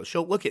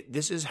videos.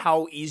 This is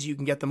how easy you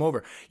can get them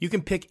over. You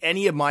can pick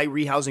any of my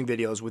rehousing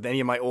videos with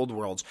any of my Old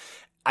Worlds.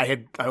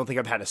 I don't think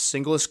I've had a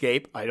single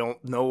escape. I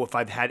don't know if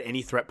I've had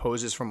any threat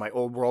poses from my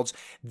Old Worlds.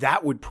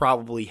 That would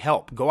probably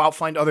help. Go out,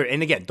 find other,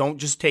 and again, don't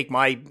just take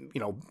my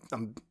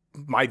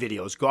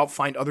videos. Go out,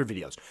 find other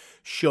videos.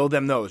 Show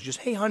them those. Just,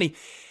 hey, honey,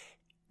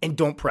 and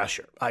don't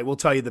pressure. I will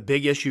tell you the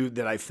big issue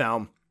that I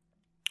found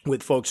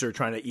with folks who are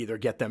trying to either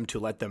get them to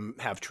let them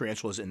have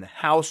tarantulas in the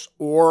house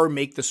or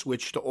make the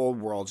switch to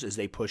Old Worlds is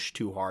they push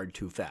too hard,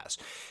 too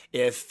fast.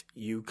 If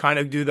you kind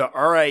of do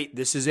all right,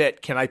 this is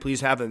it, can I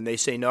please have them? And they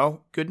say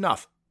no, good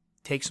enough.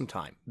 Take some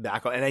time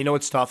back. And I know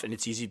it's tough and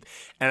it's easy.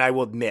 And I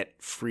will admit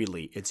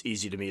freely, it's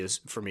easy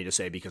for me to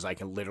say, because I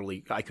could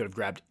have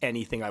grabbed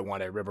anything I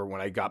want. I remember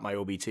when I got my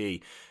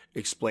OBT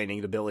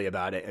explaining to Billy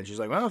about it. And she's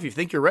like, well, if you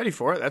think you're ready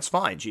for it, that's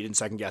fine. She didn't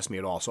second guess me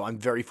at all. So I'm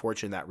very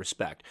fortunate in that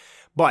respect.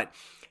 But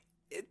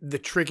the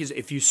trick is,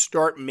 if you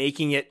start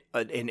making it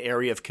an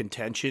area of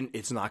contention,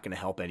 it's not going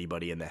to help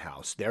anybody in the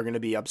house. They're going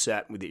to be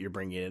upset that you're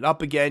bringing it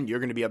up again. You're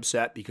going to be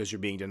upset because you're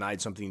being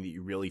denied something that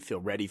you really feel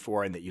ready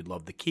for and that you'd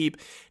love to keep.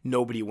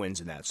 Nobody wins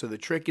in that. So the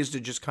trick is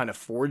to just kind of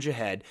forge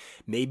ahead,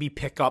 maybe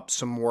pick up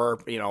some more,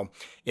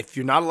 if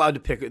you're not allowed to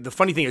pick, the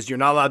funny thing is you're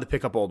not allowed to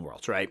pick up Old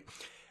Worlds, right?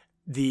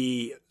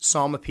 The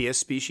Psalmopoeus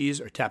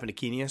species or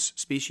Tapinocenius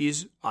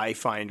species, I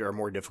find, are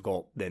more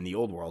difficult than the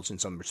Old Worlds in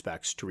some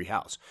respects to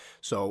rehouse.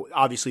 So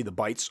obviously the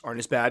bites aren't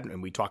as bad,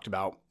 and we talked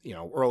about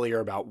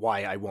earlier about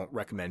why I won't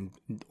recommend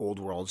Old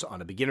Worlds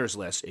on a beginner's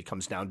list. It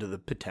comes down to the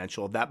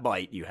potential of that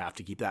bite. You have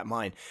to keep that in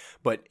mind.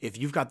 But if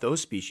you've got those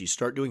species,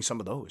 start doing some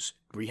of those.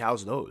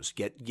 Rehouse those.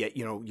 Get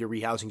your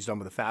rehousings done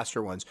with the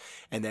faster ones,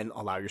 and then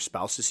allow your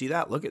spouse to see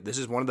that. Look, this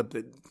is one of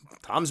the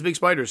Tom's Big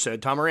Spiders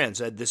said, Tom Moran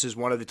said, this is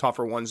one of the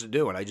tougher ones to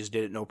do, and I just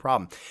did it no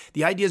problem.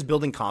 The idea is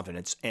building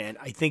confidence, and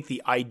I think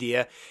the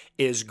idea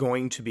is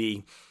going to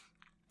be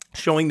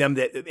showing them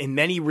that in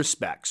many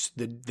respects,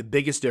 the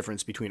biggest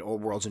difference between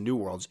Old Worlds and New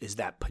Worlds is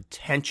that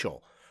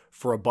potential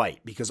for a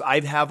bite, because I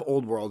have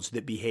Old Worlds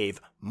that behave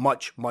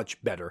much,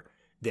 much better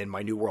than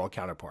my New World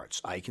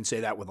counterparts. I can say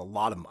that with a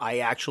lot of them. I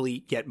actually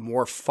get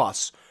more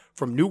fuss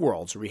from New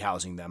Worlds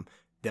rehousing them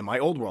than my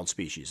old world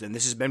species. And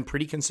this has been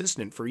pretty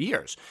consistent for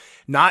years.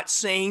 Not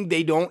saying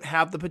they don't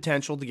have the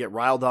potential to get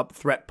riled up,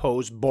 threat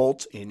pose,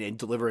 bolt, and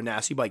deliver a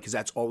nasty bite, because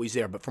that's always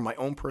there. But from my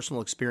own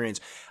personal experience,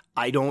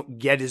 I don't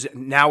get as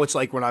now it's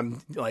like when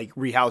I'm like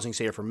rehousing,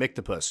 say, for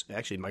Phormictopus.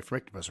 Actually, my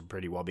Phormictopus are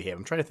pretty well behaved.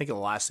 I'm trying to think of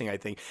the last thing I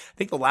think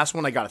the last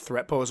one I got a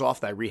threat pose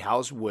off that I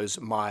rehoused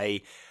was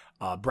my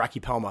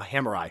Brachypelma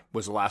hammeri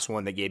was the last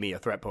one that gave me a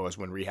threat pose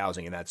when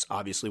rehousing, and that's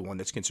obviously one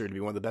that's considered to be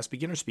one of the best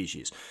beginner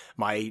species.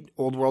 My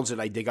old worlds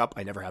that I dig up,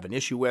 I never have an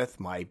issue with.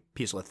 My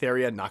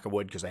Poecilotheria, knock on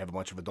wood, because I have a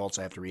bunch of adults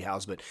I have to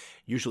rehouse, but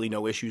usually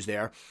no issues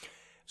there.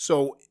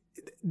 So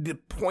the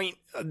point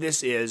of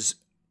this is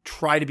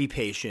try to be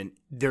patient.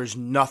 There's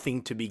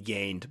nothing to be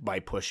gained by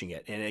pushing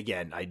it. And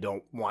again, I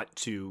don't want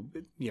to,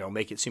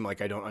 make it seem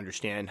like I don't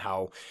understand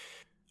how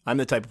I'm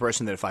the type of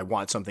person that if I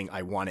want something,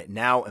 I want it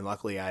now. And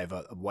luckily, I have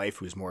a wife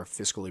who's more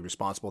fiscally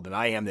responsible than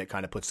I am that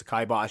kind of puts the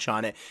kibosh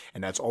on it.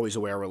 And that's always the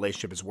way our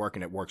relationship is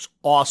working. It works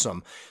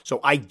awesome. So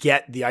I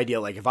get the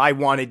idea. Like if I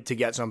wanted to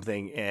get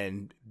something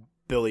and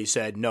Billy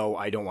said, no,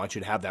 I don't want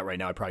you to have that right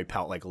now, I'd probably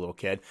pout like a little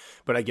kid,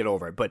 but I get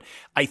over it. But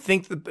I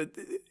think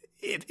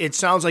it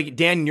sounds like,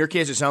 Dan, in your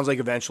case, it sounds like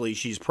eventually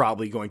she's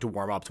probably going to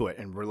warm up to it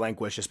and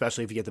relinquish,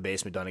 especially if you get the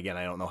basement done again.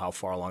 I don't know how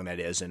far along that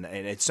is. And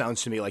it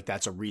sounds to me like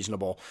that's a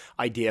reasonable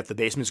idea. If the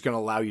basement's going to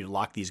allow you to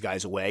lock these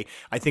guys away,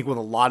 I think with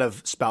a lot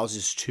of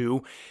spouses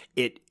too,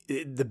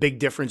 the big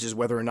difference is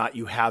whether or not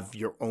you have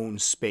your own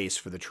space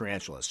for the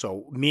tarantulas.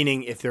 So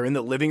meaning if they're in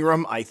the living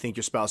room, I think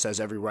your spouse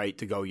has every right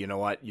to go, you know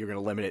what, you're going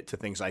to limit it to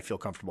things I feel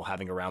comfortable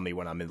having around me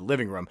when I'm in the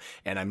living room.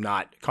 And I'm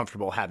not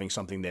comfortable having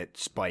something that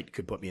spite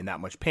could put me in that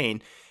much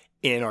pain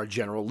in our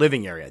general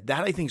living area.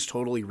 That I think is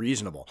totally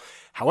reasonable.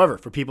 However,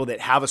 for people that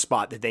have a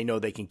spot that they know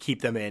they can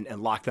keep them in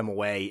and lock them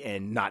away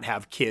and not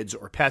have kids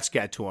or pets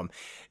get to them,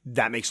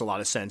 that makes a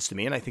lot of sense to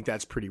me. And I think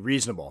that's pretty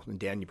reasonable. And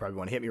Dan, you probably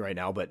want to hit me right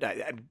now, but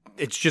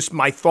it's just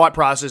my thought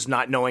process,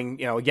 not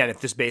knowing, again, if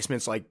this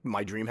basement's like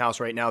my dream house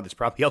right now, that's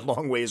probably a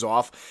long ways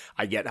off.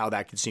 I get how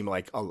that could seem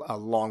like a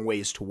long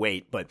ways to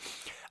wait, but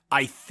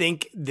I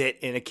think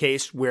that in a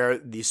case where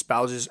the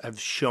spouses have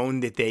shown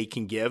that they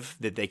can give,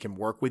 that they can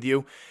work with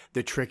you,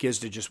 the trick is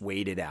to just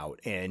wait it out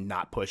and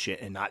not push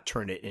it and not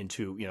turn it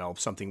into,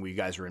 something where you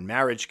guys are in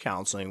marriage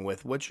counseling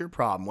with, what's your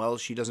problem? Well,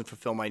 she doesn't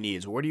fulfill my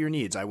needs. What are your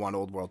needs? I want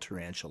old world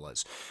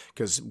tarantulas.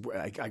 Because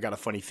I got a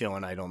funny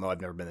feeling, I don't know, I've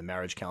never been in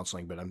marriage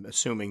counseling, but I'm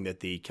assuming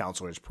that the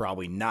counselor is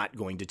probably not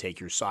going to take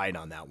your side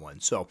on that one.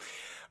 So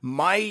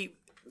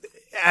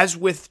as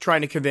with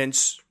trying to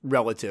convince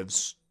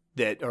relatives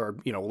that or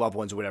loved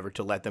ones or whatever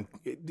to let them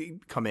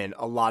come in,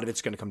 a lot of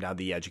it's going to come down to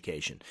the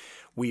education.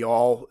 We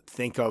all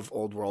think of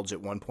old worlds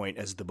at one point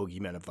as the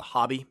boogeymen of the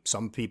hobby.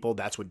 Some people,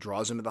 that's what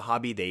draws them to the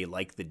hobby. They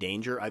like the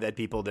danger. I've had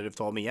people that have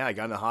told me, I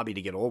got in the hobby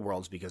to get old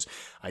worlds because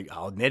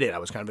I'll admit it, I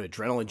was kind of an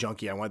adrenaline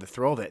junkie. I wanted the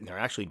thrill of it, and they're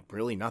actually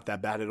really not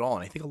that bad at all.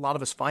 And I think a lot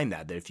of us find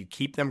that if you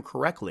keep them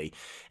correctly,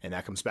 and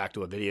that comes back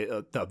to a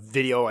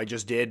video I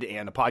just did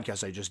and a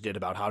podcast I just did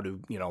about how to,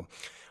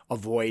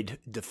 avoid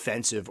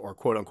defensive or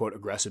quote-unquote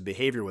aggressive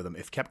behavior with them.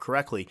 If kept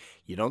correctly,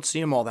 you don't see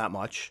them all that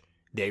much.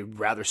 They'd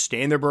rather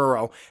stay in their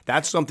burrow.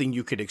 That's something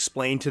you could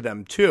explain to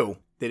them too,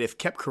 that if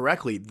kept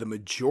correctly, the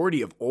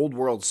majority of old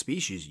world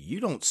species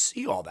you don't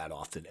see all that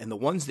often. And the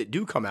ones that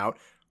do come out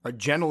are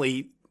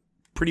generally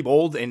pretty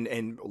bold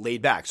and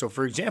laid back. So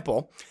for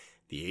example,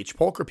 the H.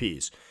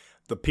 pulchripes.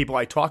 The people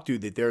I talk to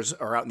that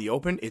are out in the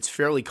open, it's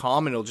fairly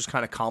calm and it'll just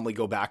kind of calmly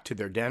go back to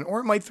their den. Or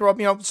it might throw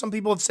up, some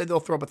people have said they'll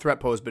throw up a threat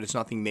pose, but it's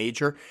nothing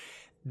major.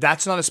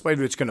 That's not a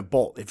spider that's going to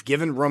bolt. If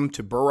given room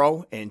to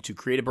burrow and to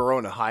create a burrow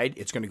and a hide,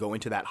 it's going to go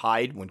into that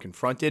hide when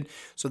confronted.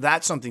 So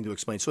that's something to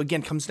explain. So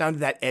again, it comes down to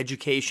that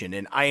education.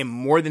 And I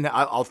am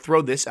I'll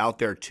throw this out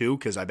there too,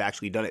 because I've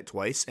actually done it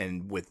twice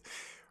and with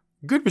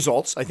good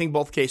results. I think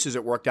both cases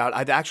it worked out.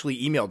 I've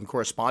actually emailed and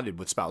corresponded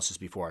with spouses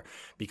before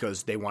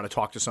because they want to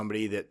talk to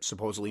somebody that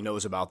supposedly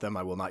knows about them.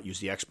 I will not use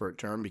the expert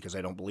term because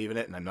I don't believe in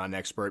it and I'm not an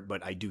expert,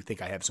 but I do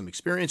think I have some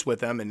experience with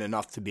them and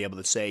enough to be able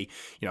to say,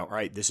 all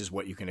right, this is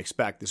what you can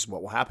expect. This is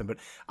what will happen. But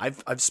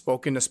I've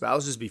spoken to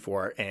spouses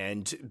before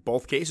and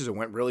both cases it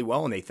went really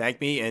well and they thanked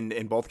me. And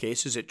in both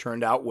cases it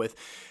turned out with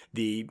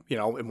in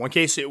one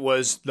case it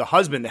was the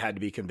husband that had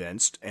to be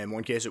convinced. And in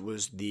one case it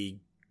was the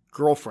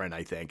girlfriend,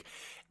 I think.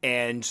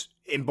 And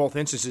in both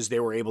instances, they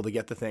were able to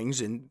get the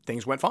things and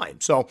things went fine.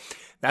 So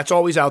that's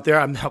always out there.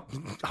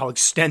 I'll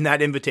extend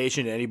that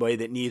invitation to anybody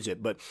that needs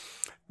it. But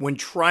when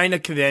trying to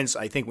convince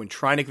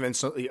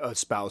a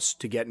spouse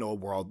to get an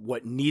old world,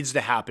 what needs to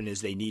happen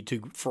is they need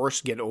to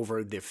first get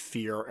over the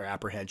fear or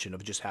apprehension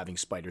of just having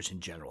spiders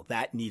in general.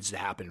 That needs to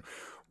happen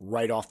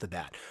right off the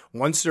bat.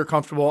 Once they're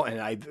comfortable,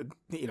 and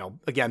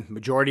again,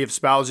 majority of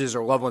spouses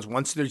or loved ones,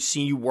 once they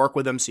see you work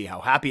with them, see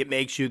how happy it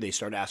makes you, they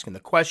start asking the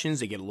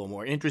questions, they get a little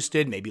more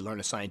interested, maybe learn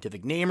a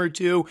scientific name or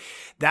two.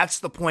 That's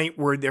the point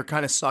where they're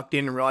kind of sucked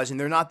in and realizing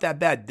they're not that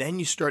bad. Then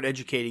you start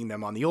educating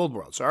them on the old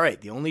world. So, all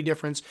right, the only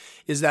difference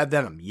is that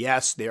venom.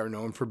 Yes, they are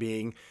known for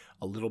being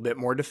a little bit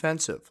more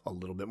defensive, a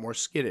little bit more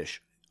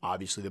skittish,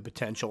 Obviously, the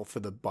potential for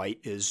the bite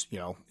is,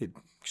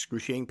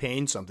 excruciating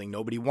pain, something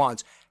nobody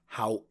wants.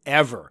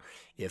 However,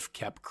 if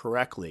kept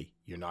correctly,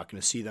 you're not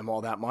going to see them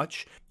all that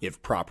much.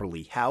 If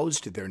properly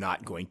housed, they're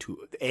not going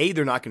to, A,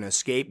 they're not going to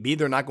escape. B,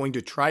 they're not going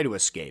to try to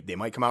escape. They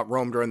might come out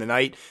roam during the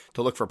night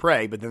to look for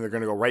prey, but then they're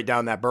going to go right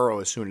down that burrow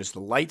as soon as the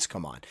lights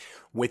come on.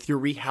 With your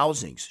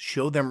rehousings,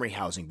 show them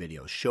rehousing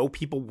videos. Show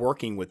people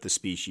working with the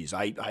species.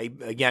 I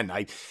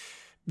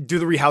do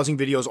the rehousing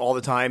videos all the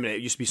time, and it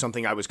used to be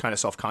something I was kind of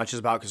self-conscious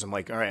about because I'm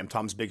like, all right, I'm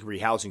Tom's Big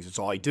Rehousings. It's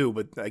all I do.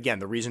 But again,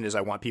 the reason is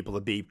I want people to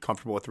be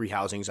comfortable with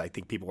rehousings. I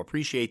think people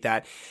appreciate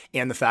that.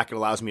 And the fact it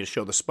allows me to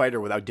show the spider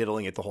without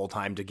diddling it the whole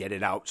time to get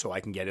it out so I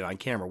can get it on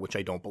camera, which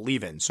I don't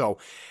believe in. So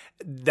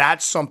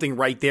that's something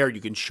right there. You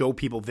can show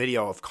people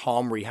video of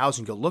calm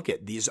rehousing. Go, look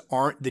at, these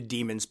aren't the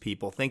demons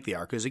people think they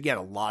are. Because again,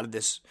 a lot of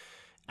this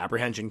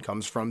apprehension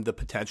comes from the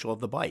potential of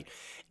the bite.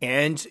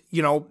 And,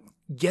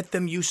 get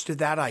them used to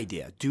that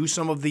idea. Do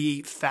some of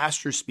the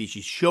faster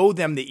species. Show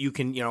them that you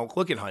can,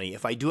 look at, honey,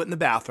 if I do it in the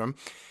bathroom,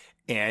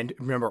 and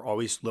remember,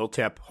 always little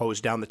tip, hose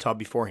down the tub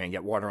beforehand,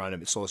 get water on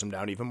them. It slows them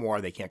down even more.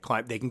 They can't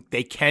climb.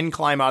 They can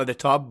climb out of the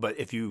tub, but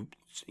if you,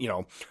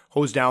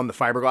 hose down the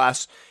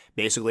fiberglass,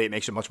 basically it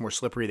makes it much more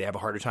slippery. They have a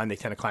harder time. They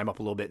tend to climb up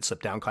a little bit,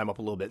 slip down, climb up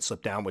a little bit,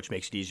 slip down, which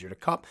makes it easier to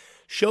cup.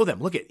 Show them,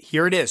 look at,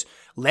 here it is.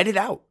 Let it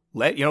out.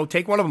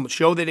 Take one of them,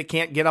 show that it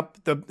can't get up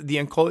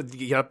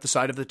get up the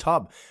side of the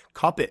tub.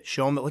 Cup it,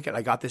 show them that, look at,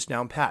 I got this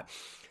down pat.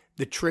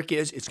 The trick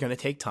is it's going to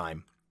take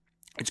time.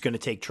 It's going to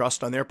take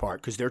trust on their part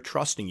because they're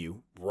trusting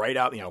you right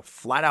out,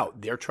 flat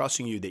out. They're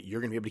trusting you that you're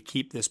going to be able to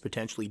keep this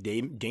potentially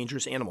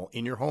dangerous animal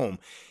in your home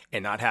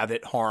and not have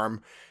it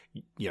harm,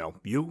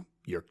 you,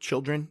 your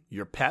children,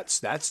 your pets.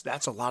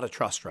 That's a lot of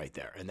trust right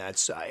there. And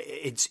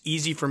it's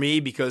easy for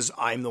me because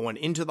I'm the one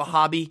into the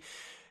hobby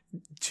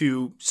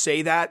to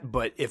say that,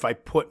 but if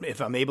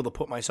I'm able to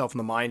put myself in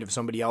the mind of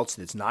somebody else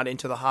that's not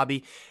into the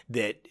hobby,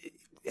 that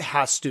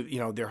has to,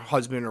 their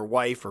husband or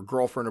wife or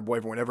girlfriend or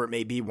boyfriend, whatever it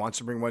may be, wants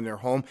to bring one in their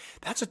home,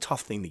 that's a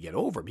tough thing to get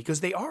over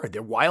because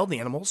they're wild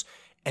animals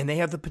and they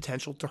have the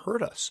potential to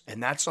hurt us.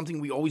 And that's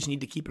something we always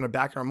need to keep in the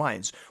back of our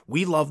minds.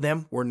 We love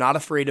them. We're not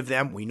afraid of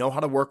them. We know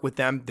how to work with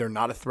them. They're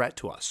not a threat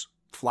to us.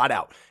 Flat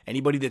out.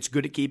 Anybody that's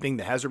good at keeping,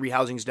 that has their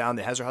rehousings down,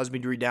 that has their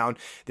husbandry down,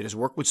 that has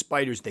worked with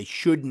spiders, they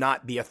should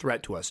not be a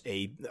threat to us.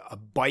 A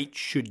bite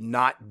should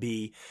not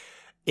be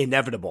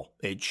inevitable.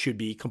 It should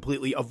be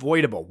completely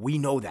avoidable. We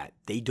know that.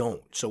 They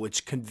don't. So it's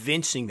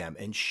convincing them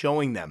and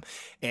showing them.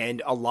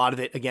 And a lot of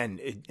it, again,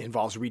 it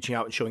involves reaching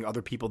out and showing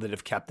other people that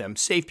have kept them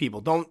safe.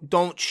 People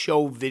don't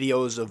show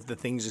videos of the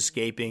things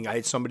escaping. I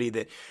had somebody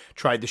that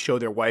tried to show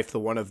their wife the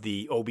one of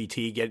the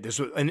OBT. There's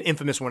an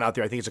infamous one out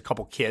there. I think it's a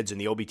couple kids,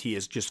 and the OBT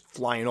is just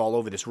flying all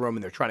over this room,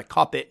 and they're trying to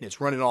cup it, and it's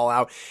running all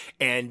out.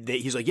 And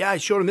he's like, yeah, I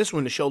showed him this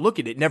one to show. Look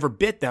at it. It never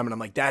bit them. And I'm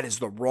like, that is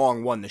the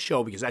wrong one to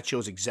show because that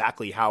shows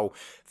exactly how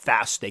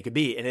fast they could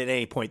be. And at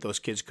any point, those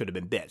kids could have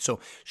been bit. So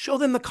show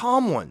them the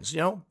calm ones.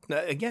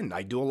 Again,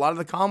 I do a lot of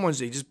the calm ones.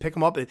 They just pick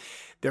them up.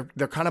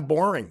 They're kind of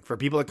boring for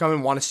people that come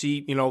and want to see,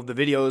 the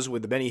videos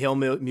with the Benny Hill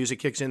music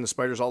kicks in, the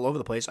spiders all over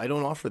the place. I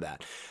don't offer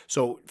that.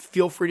 So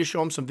feel free to show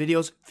them some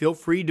videos. Feel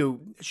free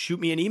to shoot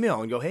me an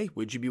email and go, hey,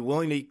 would you be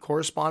willing to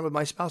correspond with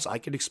my spouse? I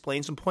could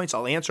explain some points.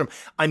 I'll answer them.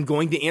 I'm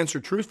going to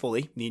answer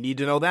truthfully. You need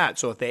to know that.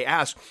 So if they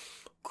ask,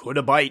 could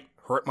a bite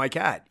hurt my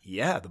cat?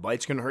 Yeah, the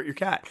bite's going to hurt your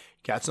cat.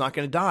 Cat's not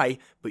going to die,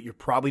 but you're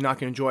probably not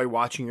going to enjoy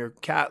watching your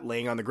cat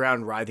laying on the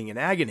ground writhing in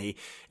agony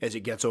as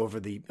it gets over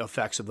the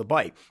effects of the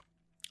bite.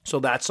 So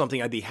that's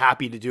something I'd be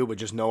happy to do, but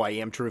just know I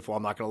am truthful.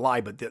 I'm not going to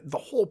lie. But the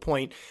whole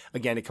point,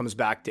 again, it comes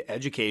back to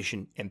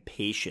education and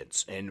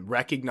patience and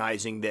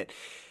recognizing that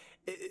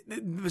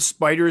the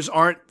spiders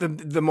aren't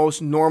the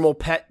most normal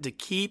pet to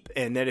keep,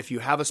 and that if you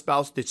have a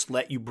spouse that's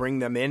let you bring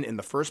them in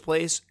the first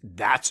place,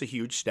 that's a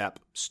huge step.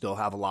 Still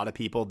have a lot of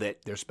people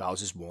that their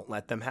spouses won't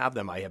let them have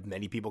them. I have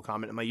many people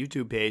comment on my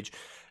YouTube page,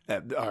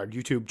 our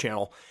YouTube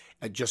channel.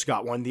 I just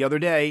got one the other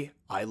day.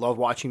 I love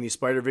watching these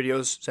spider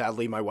videos.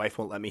 Sadly, my wife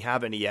won't let me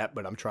have any yet,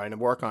 but I'm trying to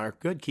work on her.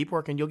 Good, keep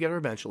working. You'll get her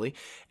eventually.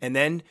 And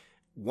then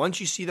once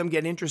you see them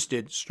get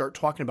interested, start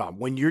talking about them.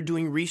 When you're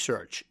doing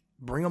research,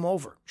 bring them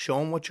over. Show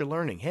them what you're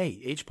learning. Hey,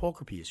 H.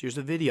 pulchripes, here's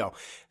the video.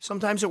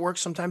 Sometimes it works,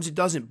 sometimes it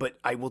doesn't. But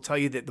I will tell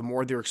you that the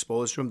more they're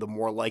exposed to them, the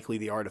more likely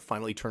they are to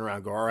finally turn around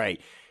and go, all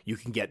right, you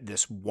can get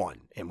this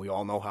one. And we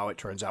all know how it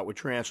turns out with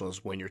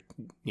tarantulas. When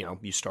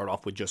you start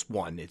off with just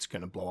one, it's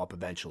going to blow up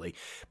eventually.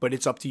 But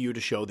it's up to you to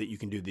show that you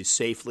can do this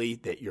safely,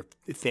 that your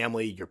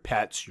family, your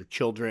pets, your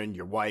children,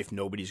 your wife,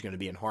 nobody's going to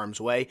be in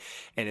harm's way.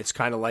 And it's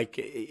kind of like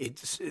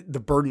the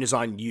burden is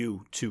on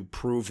you to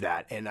prove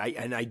that. And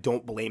I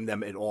don't blame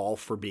them at all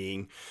for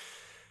being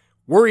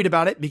worried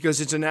about it because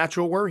it's a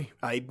natural worry.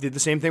 I did the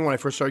same thing when I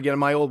first started getting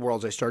my old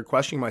worlds. I started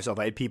questioning myself.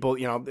 I had people,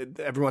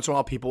 every once in a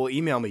while people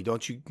email me,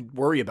 don't you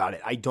worry about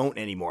it? I don't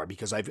anymore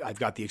because I've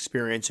got the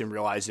experience and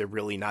realized they're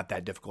really not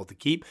that difficult to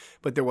keep.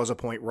 But there was a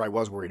point where I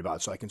was worried about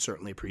it, so I can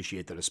certainly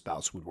appreciate that a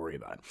spouse would worry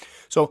about it.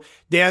 So,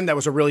 Dan, that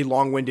was a really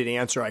long-winded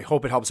answer. I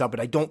hope it helps out,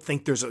 but I don't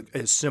think there's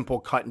a simple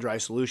cut and dry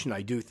solution.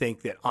 I do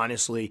think that,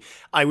 honestly,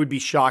 I would be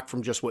shocked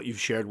from just what you've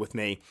shared with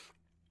me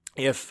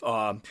if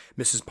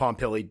Mrs.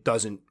 Pompili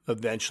doesn't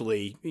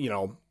eventually,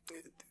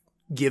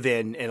 give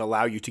in and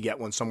allow you to get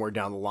one somewhere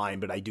down the line.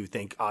 But I do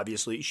think,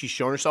 obviously, she's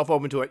shown herself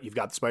open to it. You've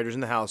got the spiders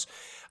in the house.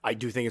 I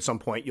do think at some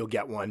point you'll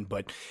get one,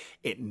 but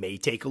it may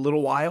take a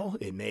little while.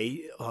 It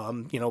may,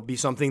 be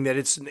something that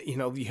it's,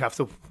 you have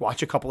to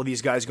watch a couple of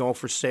these guys go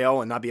for sale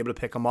and not be able to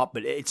pick them up.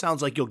 But it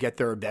sounds like you'll get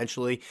there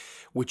eventually,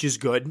 which is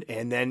good.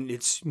 And then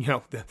it's,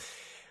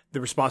 the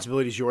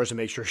responsibility is yours to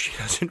make sure she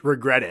doesn't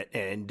regret it.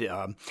 And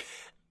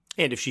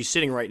if she's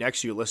sitting right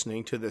next to you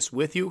listening to this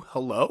with you,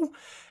 hello.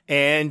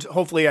 And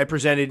hopefully I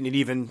presented an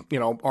even,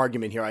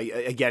 argument here.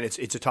 Again,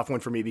 it's a tough one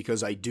for me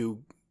because I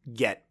do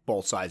get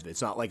both sides of it.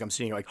 It's not like I'm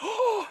sitting here like,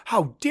 oh,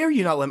 how dare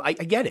you not let me? I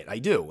get it. I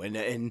do.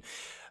 And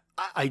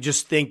I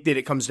just think that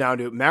it comes down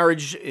to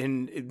marriage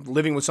and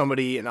living with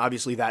somebody, and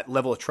obviously that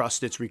level of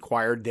trust that's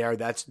required there.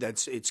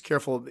 It's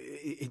careful.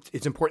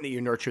 It's important that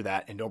you nurture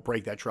that and don't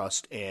break that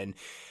trust, and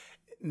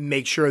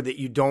make sure that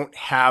you don't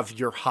have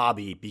your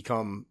hobby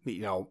become,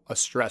 a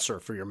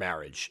stressor for your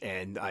marriage.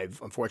 And I've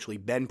unfortunately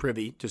been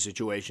privy to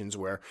situations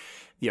where,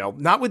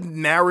 not with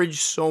marriage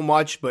so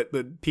much, but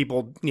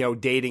people,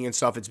 dating and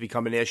stuff, it's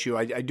become an issue.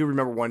 I do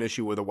remember one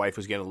issue where the wife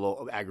was getting a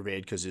little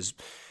aggravated because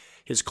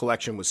his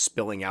collection was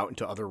spilling out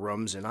into other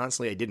rooms. And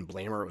honestly, I didn't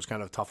blame her. It was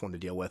kind of a tough one to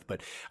deal with. But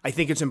I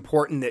think it's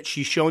important that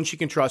she's shown she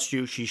can trust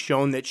you. She's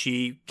shown that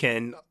she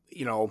can,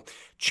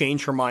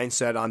 change her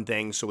mindset on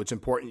things. So it's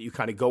important you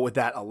kind of go with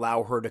that,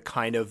 allow her to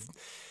kind of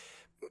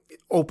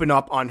open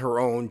up on her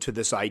own to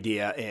this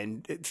idea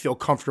and feel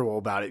comfortable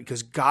about it,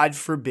 because God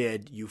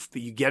forbid you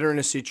get her in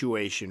a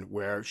situation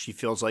where she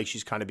feels like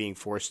she's kind of being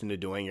forced into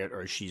doing it,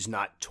 or she's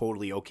not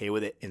totally okay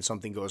with it and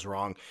something goes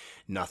wrong.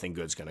 Nothing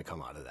good's going to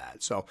come out of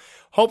that. So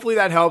hopefully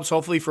that helps.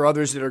 Hopefully for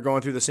others that are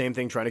going through the same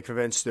thing, trying to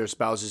convince their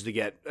spouses to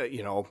get,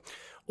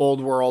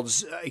 old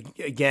worlds.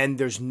 Again,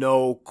 there's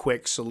no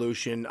quick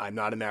solution. I'm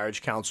not a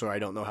marriage counselor. I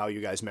don't know how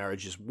you guys'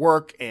 marriages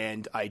work,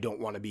 and I don't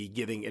want to be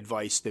giving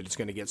advice that it's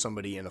going to get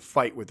somebody in a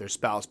fight with their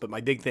spouse. But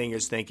my big thing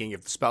is thinking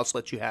if the spouse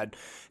lets you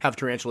have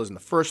tarantulas in the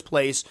first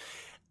place,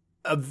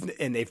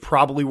 and they've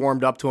probably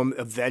warmed up to them,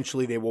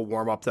 eventually they will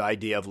warm up to the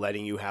idea of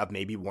letting you have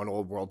maybe one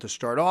old world to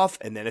start off.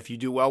 And then if you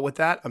do well with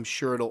that, I'm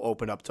sure it'll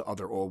open up to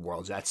other old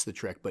worlds. That's the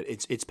trick. But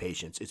it's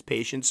patience. It's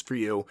patience for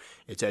you.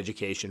 It's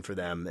education for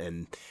them.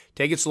 And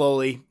take it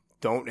slowly.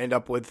 Don't end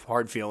up with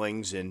hard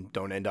feelings, and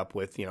don't end up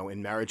with,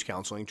 in marriage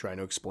counseling, trying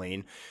to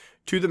explain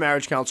to the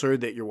marriage counselor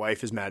that your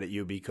wife is mad at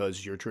you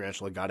because your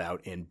tarantula got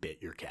out and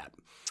bit your cat.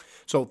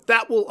 So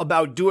that will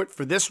about do it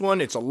for this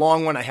one. It's a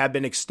long one. I have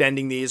been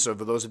extending these, so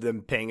for those of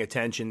them paying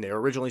attention, they were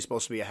originally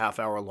supposed to be a half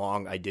hour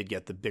long. I did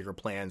get the bigger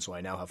plan, so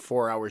I now have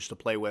 4 hours to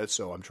play with.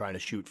 So I'm trying to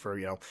shoot for,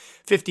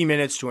 50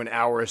 minutes to an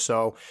hour or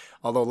so.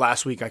 Although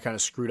last week I kind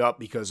of screwed up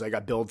because I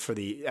got billed for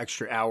the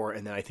extra hour,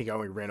 and then I think I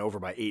only ran over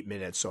by 8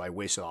 minutes. So I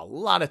wasted a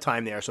lot of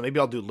time there. So maybe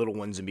I'll do little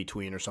ones in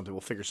between or something.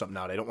 We'll figure something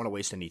out. I don't want to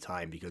waste any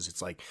time because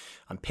it's like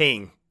I'm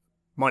paying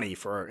money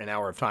for an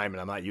hour of time and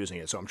I'm not using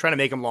it. So I'm trying to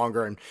make them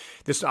longer. And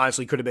this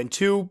honestly could have been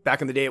 2. Back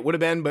in the day it would have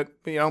been, but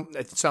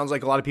it sounds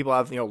like a lot of people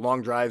have,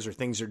 long drives or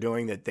things they're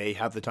doing that they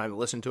have the time to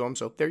listen to them.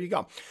 So there you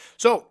go.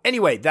 So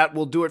anyway, that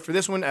will do it for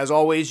this one. As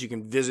always, you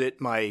can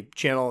visit my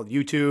channel,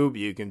 YouTube.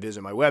 You can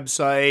visit my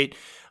website,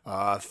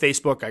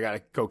 Facebook. I got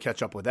to go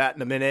catch up with that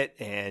in a minute.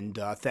 And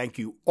thank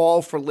you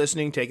all for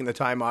listening, taking the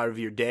time out of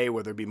your day,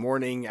 whether it be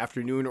morning,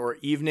 afternoon, or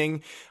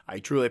evening. I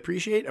truly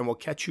appreciate it, and we'll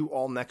catch you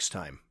all next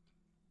time.